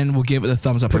 and then we'll give it a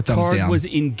thumbs up or thumbs down. Picard was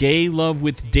in gay love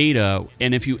with Data,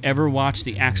 and if you ever watch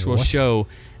the actual show,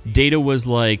 Data was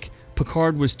like,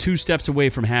 Picard was 2 steps away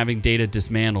from having Data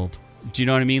dismantled. Do you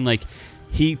know what I mean? Like,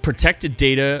 he protected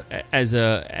Data as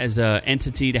a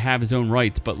entity to have his own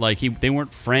rights, but like they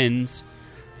weren't friends.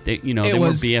 They weren't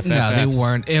BFFs. No, they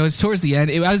weren't. It was towards the end.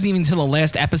 It wasn't even until the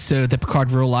last episode that Picard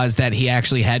realized that he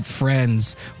actually had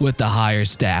friends with the higher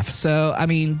staff. So, I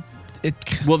mean,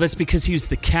 well, that's because he's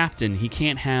the captain. He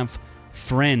can't have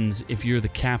friends if you're the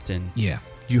captain. Yeah.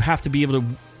 You have to be able to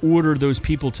order those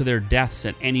people to their deaths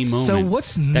at any moment. So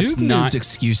what's Noob's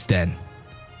excuse then?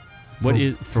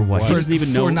 For what? He doesn't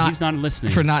even know. He's not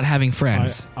listening. For not having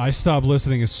friends. I stopped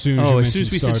listening as soon as we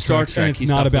said Star Trek. And it's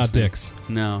not about listening. dicks.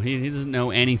 No, he doesn't know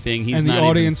anything. And the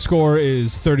audience score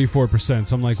is 34%.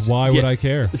 So I'm like, why would I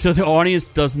care? So the audience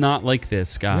does not like this,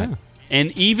 Scott. Yeah.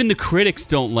 And even the critics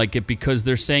don't like it because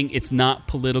they're saying it's not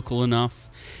political enough.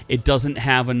 It doesn't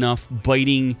have enough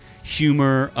biting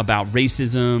humor about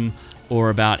racism or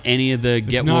about any of the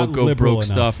get woke, go broke enough.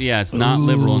 stuff. Yeah, it's not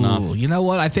liberal enough. You know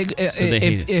what? I think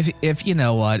if you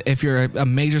know what, if you're a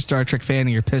major Star Trek fan and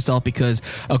you're pissed off because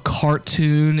a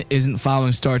cartoon isn't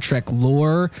following Star Trek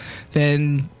lore,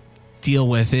 then deal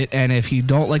with it. And if you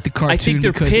don't like the cartoon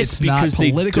because it's not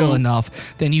political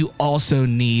enough, then you also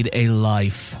need a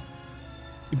life.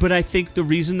 But I think the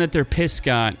reason that they're pissed,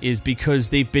 Scott, is because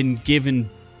they've been given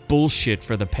bullshit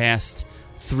for the past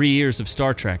 3 years of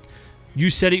Star Trek. You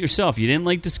said it yourself. You didn't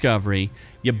like Discovery.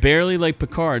 You barely like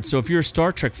Picard. So if you're a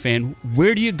Star Trek fan,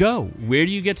 where do you go? Where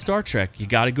do you get Star Trek? You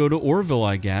got to go to Orville,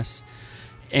 I guess.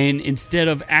 And instead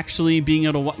of actually being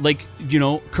able to,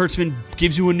 Kurtzman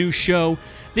gives you a new show.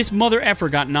 This mother effer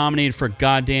got nominated for a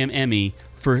goddamn Emmy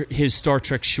for his Star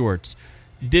Trek shorts.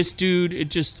 This dude,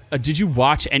 did you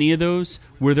watch any of those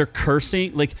where they're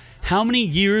cursing? Like, how many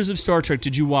years of Star Trek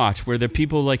did you watch where they're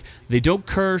people like, they don't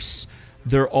curse,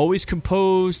 they're always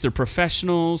composed, they're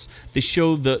professionals, they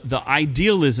show the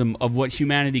idealism of what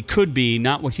humanity could be,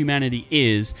 not what humanity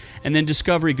is, and then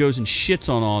Discovery goes and shits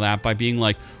on all that by being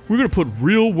like, we're going to put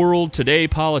real world today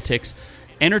politics.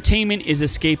 Entertainment is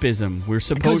escapism. We're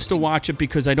supposed to watch it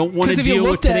because I don't want to deal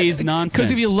with today's nonsense. Because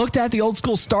if you looked at the old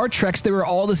school Star Treks, they were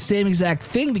all the same exact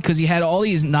thing because you had all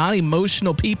these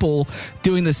non-emotional people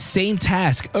doing the same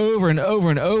task over and over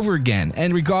and over again.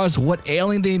 And regardless of what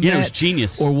alien they met, it was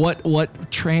genius. Or what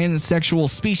transsexual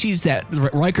species that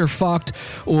Riker fucked,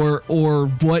 or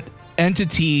what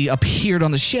entity appeared on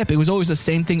the ship, it was always the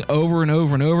same thing over and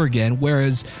over and over again.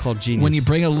 Whereas called genius. When you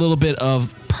bring a little bit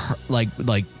of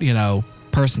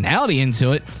personality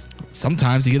into it,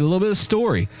 sometimes you get a little bit of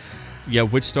story. Yeah,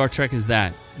 which Star Trek is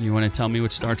that? You want to tell me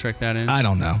which Star Trek that is? I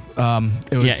don't know.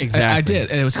 It was, yeah, exactly. I did.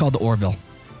 It was called the Orville.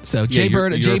 So Jay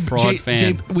Bird, you're a fraud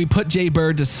fan. We put Jay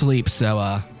Bird to sleep.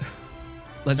 So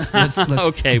let's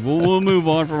okay. Well, we'll move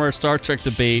on from our Star Trek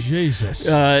debate. Jesus.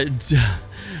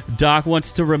 Doc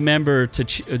wants to remember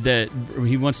that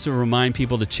he wants to remind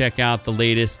people to check out the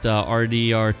latest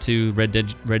RDR2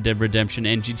 Red Dead Redemption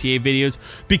and GTA videos,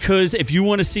 because if you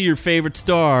want to see your favorite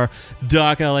star,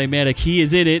 Doc L.A. Maddock, he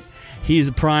is in it. He is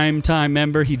a prime time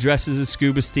member. He dresses as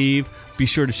Scuba Steve. Be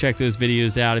sure to check those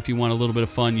videos out if you want a little bit of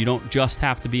fun. You don't just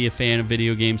have to be a fan of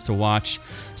video games to watch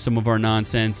some of our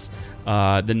nonsense.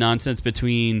 The nonsense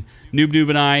between Noob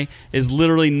and I is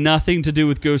literally nothing to do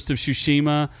with Ghost of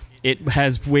Tsushima. It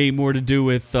has way more to do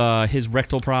with his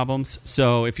rectal problems.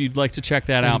 So if you'd like to check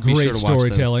that out, be sure to watch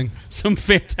storytelling. those. Some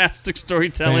fantastic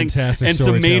storytelling Fantastic and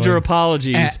storytelling. some major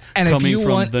apologies coming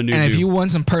from the Noob. And if you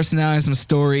want some personality, some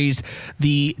stories,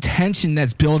 the tension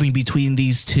that's building between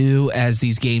these two as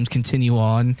these games continue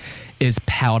on is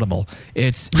palatable.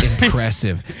 It's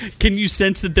impressive. Can you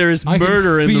sense that there is I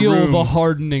murder can in the feel room? the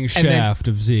hardening shaft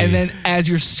of Z. And then as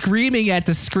you're screaming at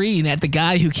the screen at the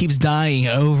guy who keeps dying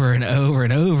over and over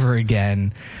and over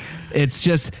again, it's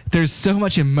just, there's so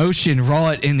much emotion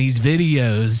wrought in these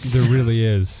videos. There really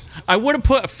is. I want to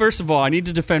put, first of all, I need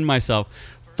to defend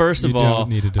myself. First of You all, don't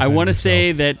need to I defend want to yourself.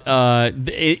 say that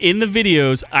in the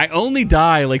videos, I only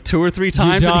die like 2 or 3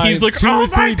 times, and die he's like, 2 "Oh or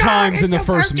my 3 God, times it's in the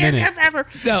first worst game minute." ever."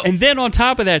 No. And then on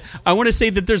top of that, I want to say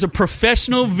that there's a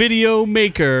professional video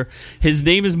maker. His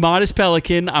name is Modest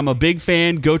Pelican. I'm a big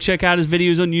fan. Go check out his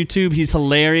videos on YouTube. He's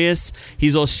hilarious.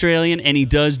 He's Australian, and he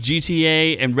does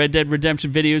GTA and Red Dead Redemption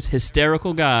videos.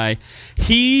 Hysterical guy.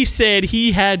 He said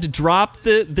he had to drop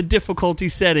the difficulty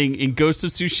setting in Ghost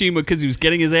of Tsushima because he was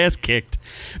getting his ass kicked.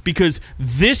 Because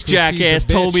this he's a jackass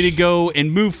told me bitch. to go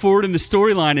and move forward in the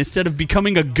storyline instead of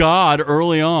becoming a god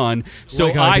early on. So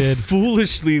Like I I did.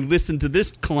 foolishly listened to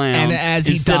this clown. And as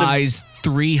he instead of dies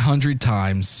 300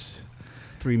 times.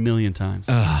 3 million times.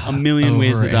 A million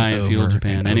ways over to die in and feudal over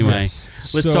Japan. and Anyway,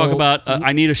 Yes. let's So- talk about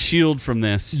I Need a Shield from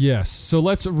this. Yes. So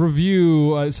let's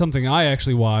review something I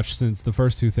actually watched, since the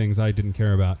first 2 things I didn't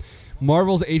care about.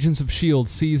 Marvel's Agents of S.H.I.E.L.D.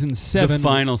 Season 7. The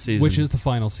final season. Which is the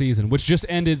final season, which just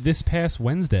ended this past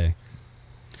Wednesday.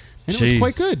 And it was Jeez.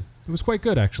 quite good. It was quite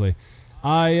good, actually.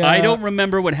 I don't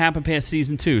remember what happened past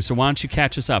season 2, so why don't you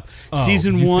catch us up? Oh,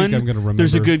 Season you think 1, I'm gonna remember?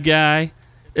 there's a good guy.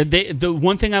 The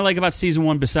one thing I like about season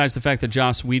 1, besides the fact that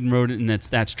Joss Whedon wrote it and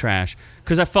that's trash,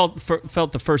 because I felt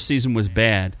the first season was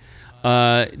bad.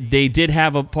 They did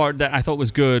have a part that I thought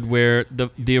was good, where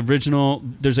the original,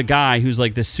 there's a guy who's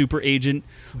like this super agent,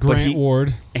 Grant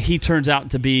Ward. he turns out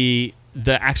to be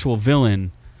the actual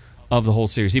villain of the whole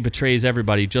series. He betrays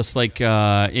everybody, just like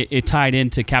it tied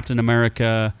into Captain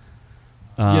America.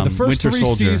 Yeah, the first Winter 3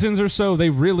 Soldier. seasons or so,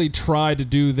 they really tried to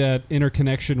do that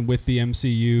interconnection with the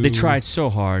MCU. They tried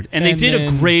so hard, and they And did a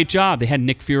then- great job. They had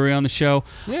Nick Fury on the show.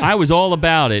 Yeah. I was all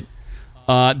about it.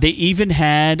 They even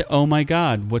had, oh my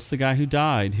God, what's the guy who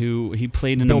died? He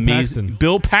played an Bill amazing. Paxton.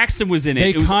 Bill Paxton was in it. They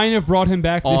It was kind of brought him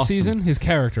back this awesome. season. His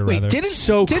character, Wait, rather. didn't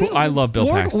So cool. didn't I love Bill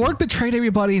Ward, Paxton. Ward betrayed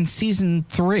everybody in season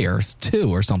 3 or 2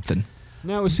 or something.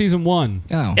 No, it was season 1.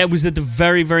 Oh, it was at the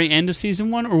very, very end of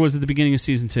season 1, or was it the beginning of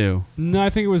season 2? No,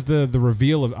 I think it was the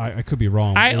reveal of. I could be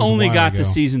wrong. I It was a only while got ago. to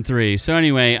season 3. So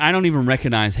anyway, I don't even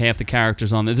recognize half the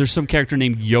characters on there. There's some character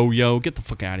named Yo-Yo. Get the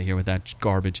fuck out of here with that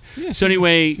garbage. Yeah, so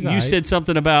anyway, she's you alright. said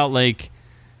something about like,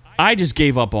 I just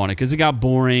gave up on it because it got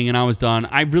boring and I was done.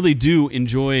 I really do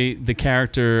enjoy the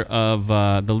character of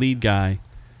the lead guy.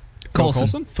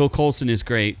 Coulson. Phil Coulson is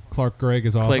great. Clark Gregg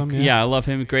is awesome. Click, yeah, I love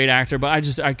him. Great actor. But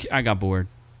I got bored.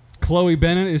 Chloe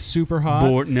Bennett is super hot.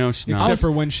 Bored? No, she's not. Except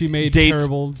for when she made Dates-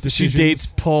 terrible She decisions. dates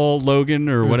Paul Logan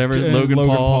or whatever. Logan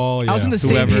Paul. I was yeah. on the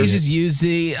same Whoever. page as you,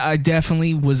 Z. I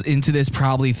definitely was into this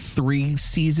probably 3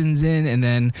 seasons in, and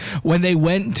then when they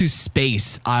went to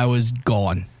space, I was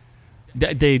gone.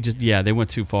 They just they went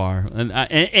too far, and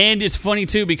it's funny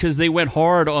too because they went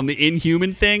hard on the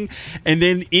Inhuman thing, and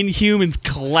then Inhumans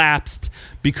collapsed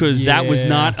because that was Yeah.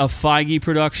 not a Feige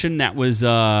production. That was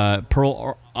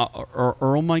Pearl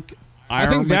Earl Mike. I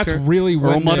think that's really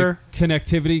when Erlmutter. the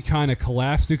connectivity kind of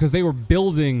collapsed, because they were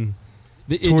building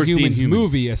the Towards the Inhumans Inhumans.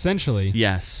 movie, essentially.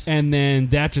 Yes, And then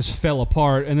that just fell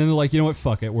apart. And then they're like, you know what?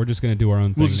 Fuck it. We're just going to do our own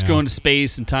thing we'll just now. go into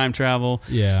space and time travel.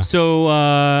 Yeah. So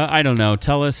I don't know.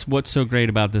 Tell us what's so great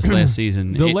about this last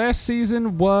season. The last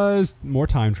season was more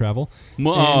time travel.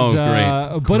 Oh,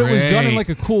 great. But it was done in Great. like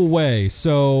a cool way.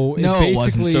 So No, it it basically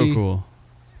wasn't so cool.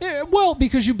 Yeah, well,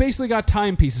 because you basically got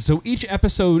timepieces. So each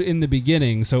episode in the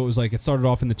beginning, so it was like it started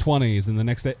off in the 20s, and the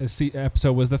next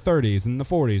episode was the 30s, and the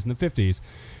 40s, and the 50s.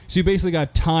 So you basically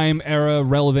got time era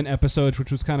relevant episodes,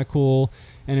 which was kind of cool,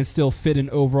 and it still fit an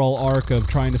overall arc of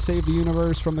trying to save the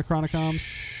universe from the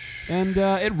Chronicoms. And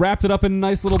it wrapped it up in a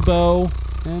nice little bow,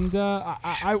 and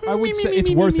I would say it's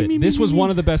worth it. This was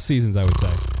one of the best seasons, I would say.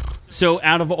 So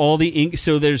out of all the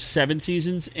so there's 7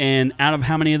 seasons, and out of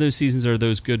how many of those seasons are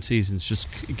those good seasons?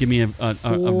 Just give me a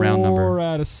round number. 4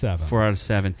 out of 7. 4 out of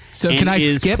 7. So and can I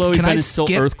is skip? Chloe Can I Bennet still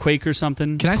skip? Earthquake or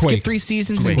something? Can I Quake. skip 3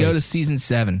 seasons Quake. and go to season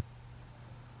 7?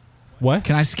 What?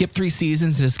 Can I skip 3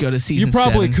 seasons and just go to season You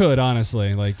probably 7? could,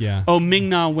 honestly. Like, yeah. Oh,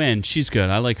 Ming-Na Wen. She's good.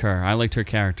 I like her. I liked her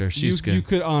character. She's good. You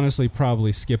could honestly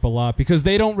probably skip a lot because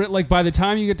they don't like by the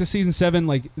time you get to season 7,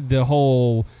 like the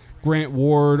whole Grant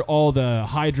Ward, all the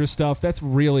Hydra stuff, that's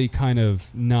really kind of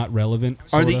not relevant.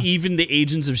 Are they sorta. even the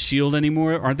agents of S.H.I.E.L.D.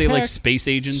 anymore? Aren't they like space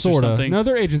agents or Sorta. something? No,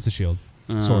 they're agents of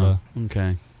S.H.I.E.L.D. Sorta.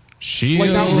 Okay.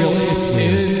 Like, not really. It's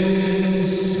weird.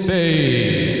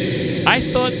 Space. I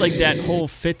thought like that whole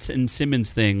Fitz and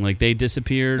Simmons thing, like they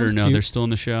disappeared, That or was no, cute. they're still in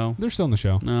the show. They're still in the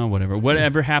show. No, whatever.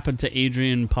 Whatever happened to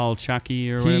Adrian Palchaki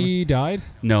or whatever? He died?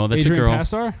 No, that's Adrian a girl.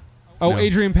 Pastar? Oh, No.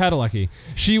 Adrian Padalecki.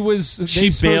 She was...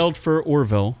 She bailed for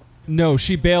Orville. No,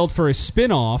 she bailed for a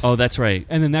spin-off. Oh, that's right.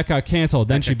 And then that got canceled.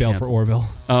 Then That she got bailed canceled. for Orville.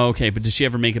 Oh, okay. But did she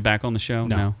ever make it back on the show?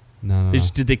 No.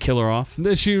 Did they kill her off?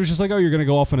 She was just like, oh, you're going to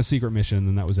go off on a secret mission,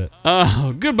 and that was it.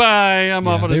 Oh, goodbye. I'm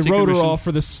off on a They secret wrote her mission. off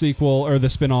for the sequel, or the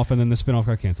spin-off, and then the spin-off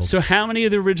got canceled. So how many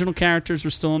of the original characters were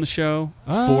still on the show?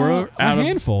 4 a out of...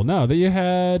 handful. No, that you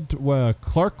had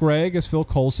Clark Gregg as Phil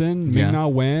Coulson, Yeah. Ming-Na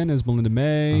Wen as Melinda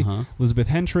May, Uh-huh. Elizabeth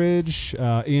Hentridge,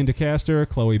 Ian DeCaster,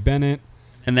 Chloe Bennett,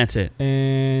 And that's it.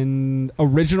 and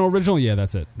original. Yeah,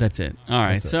 that's it. That's it. All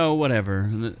right. That's it. So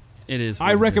whatever. It is.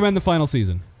 I recommend the final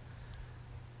season.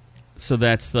 So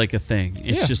that's like a thing.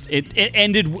 It's Yeah. just it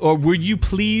ended. Or were you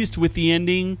pleased with the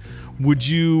ending? Would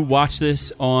you watch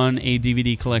this on a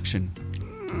DVD collection?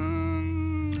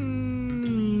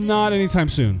 Not anytime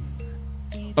soon.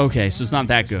 Okay, so it's not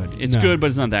that good. It's No. good, but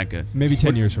it's not that good. Maybe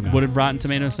 10 years from now. What did Rotten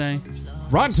Tomatoes say?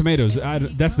 Rotten Tomatoes,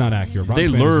 that's not accurate. Rotten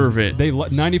They Tomatoes lurve it. They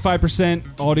 95%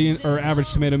 audience or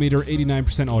average tomato meter,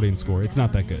 89% audience score. It's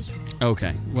not that good.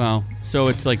 Okay, well, so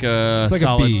it's like a It's like a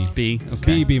solid B. B.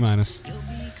 Okay, B minus.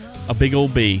 a big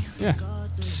old B. Yeah.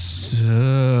 So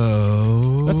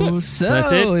That's it. So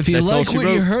that's it. if you That's all like she what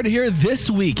you wrote. heard here this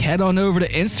week, head on over to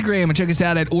Instagram and check us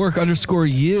out at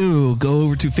orc_you. Go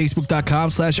over to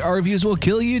facebook.com/ourreviews will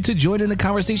kill you to join in the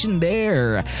conversation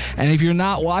there. And if you're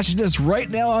not watching us right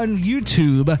now on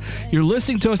YouTube, you're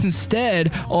listening to us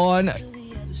instead on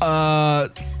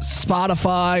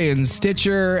Spotify and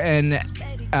Stitcher and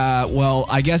well,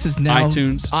 I guess it's now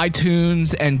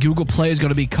iTunes and Google Play is going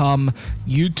to become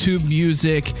YouTube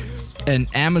Music, and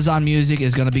Amazon Music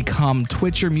is going to become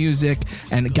Twitcher Music,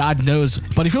 and God knows.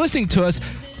 But if you're listening to us,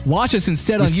 watch us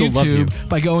instead on still love you. YouTube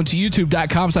by going to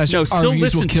youtube.com/ourreviews No, still will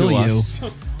listen kill to you. us.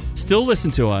 Still listen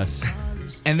to us.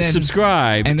 And then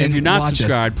Subscribe. and then if you're not watch us.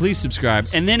 subscribed, please subscribe.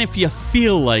 And then if you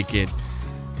feel like it,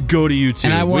 go to YouTube.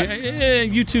 And I want-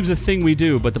 YouTube's a thing we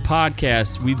do, but the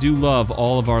podcast, we do love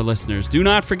all of our listeners. Do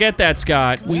not forget that,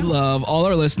 Scott. We love all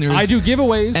our listeners. I do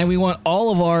giveaways. And we want all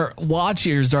of our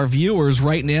watchers, our viewers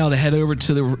right now to head over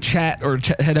to the chat or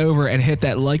head over and hit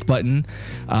that like button.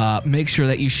 Make sure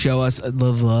that you show us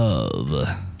the love.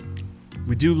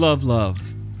 We do love.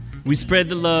 We spread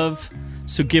the love,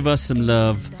 so give us some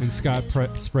love. and Scott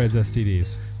spreads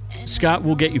STDs. Scott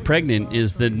Will Get You Pregnant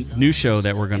is the new show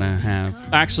that we're gonna have.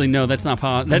 Actually, no, that's not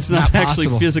that's not not actually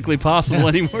possible. physically possible Yeah.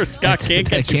 anymore. Scott can't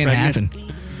That get you can't pregnant.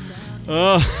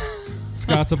 happen.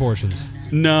 Scott's abortions.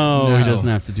 No, he No. doesn't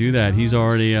have to do that. He's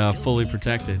already fully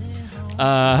protected.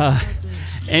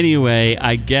 Anyway,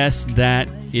 I guess that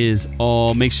is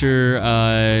all. Make sure,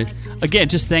 again,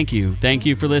 just thank you. Thank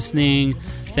you for listening.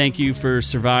 Thank you for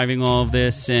surviving all of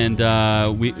this. And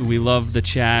we love the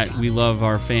chat. We love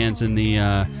our fans in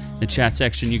the chat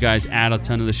section. You guys add a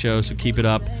ton of the show, so keep it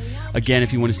up. Again,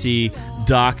 if you want to see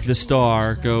Doc the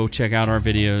Star, go check out our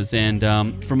videos. And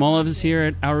from all of us here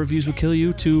at Our Reviews Will Kill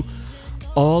You to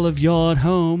all of y'all at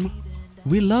home,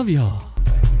 we love y'all.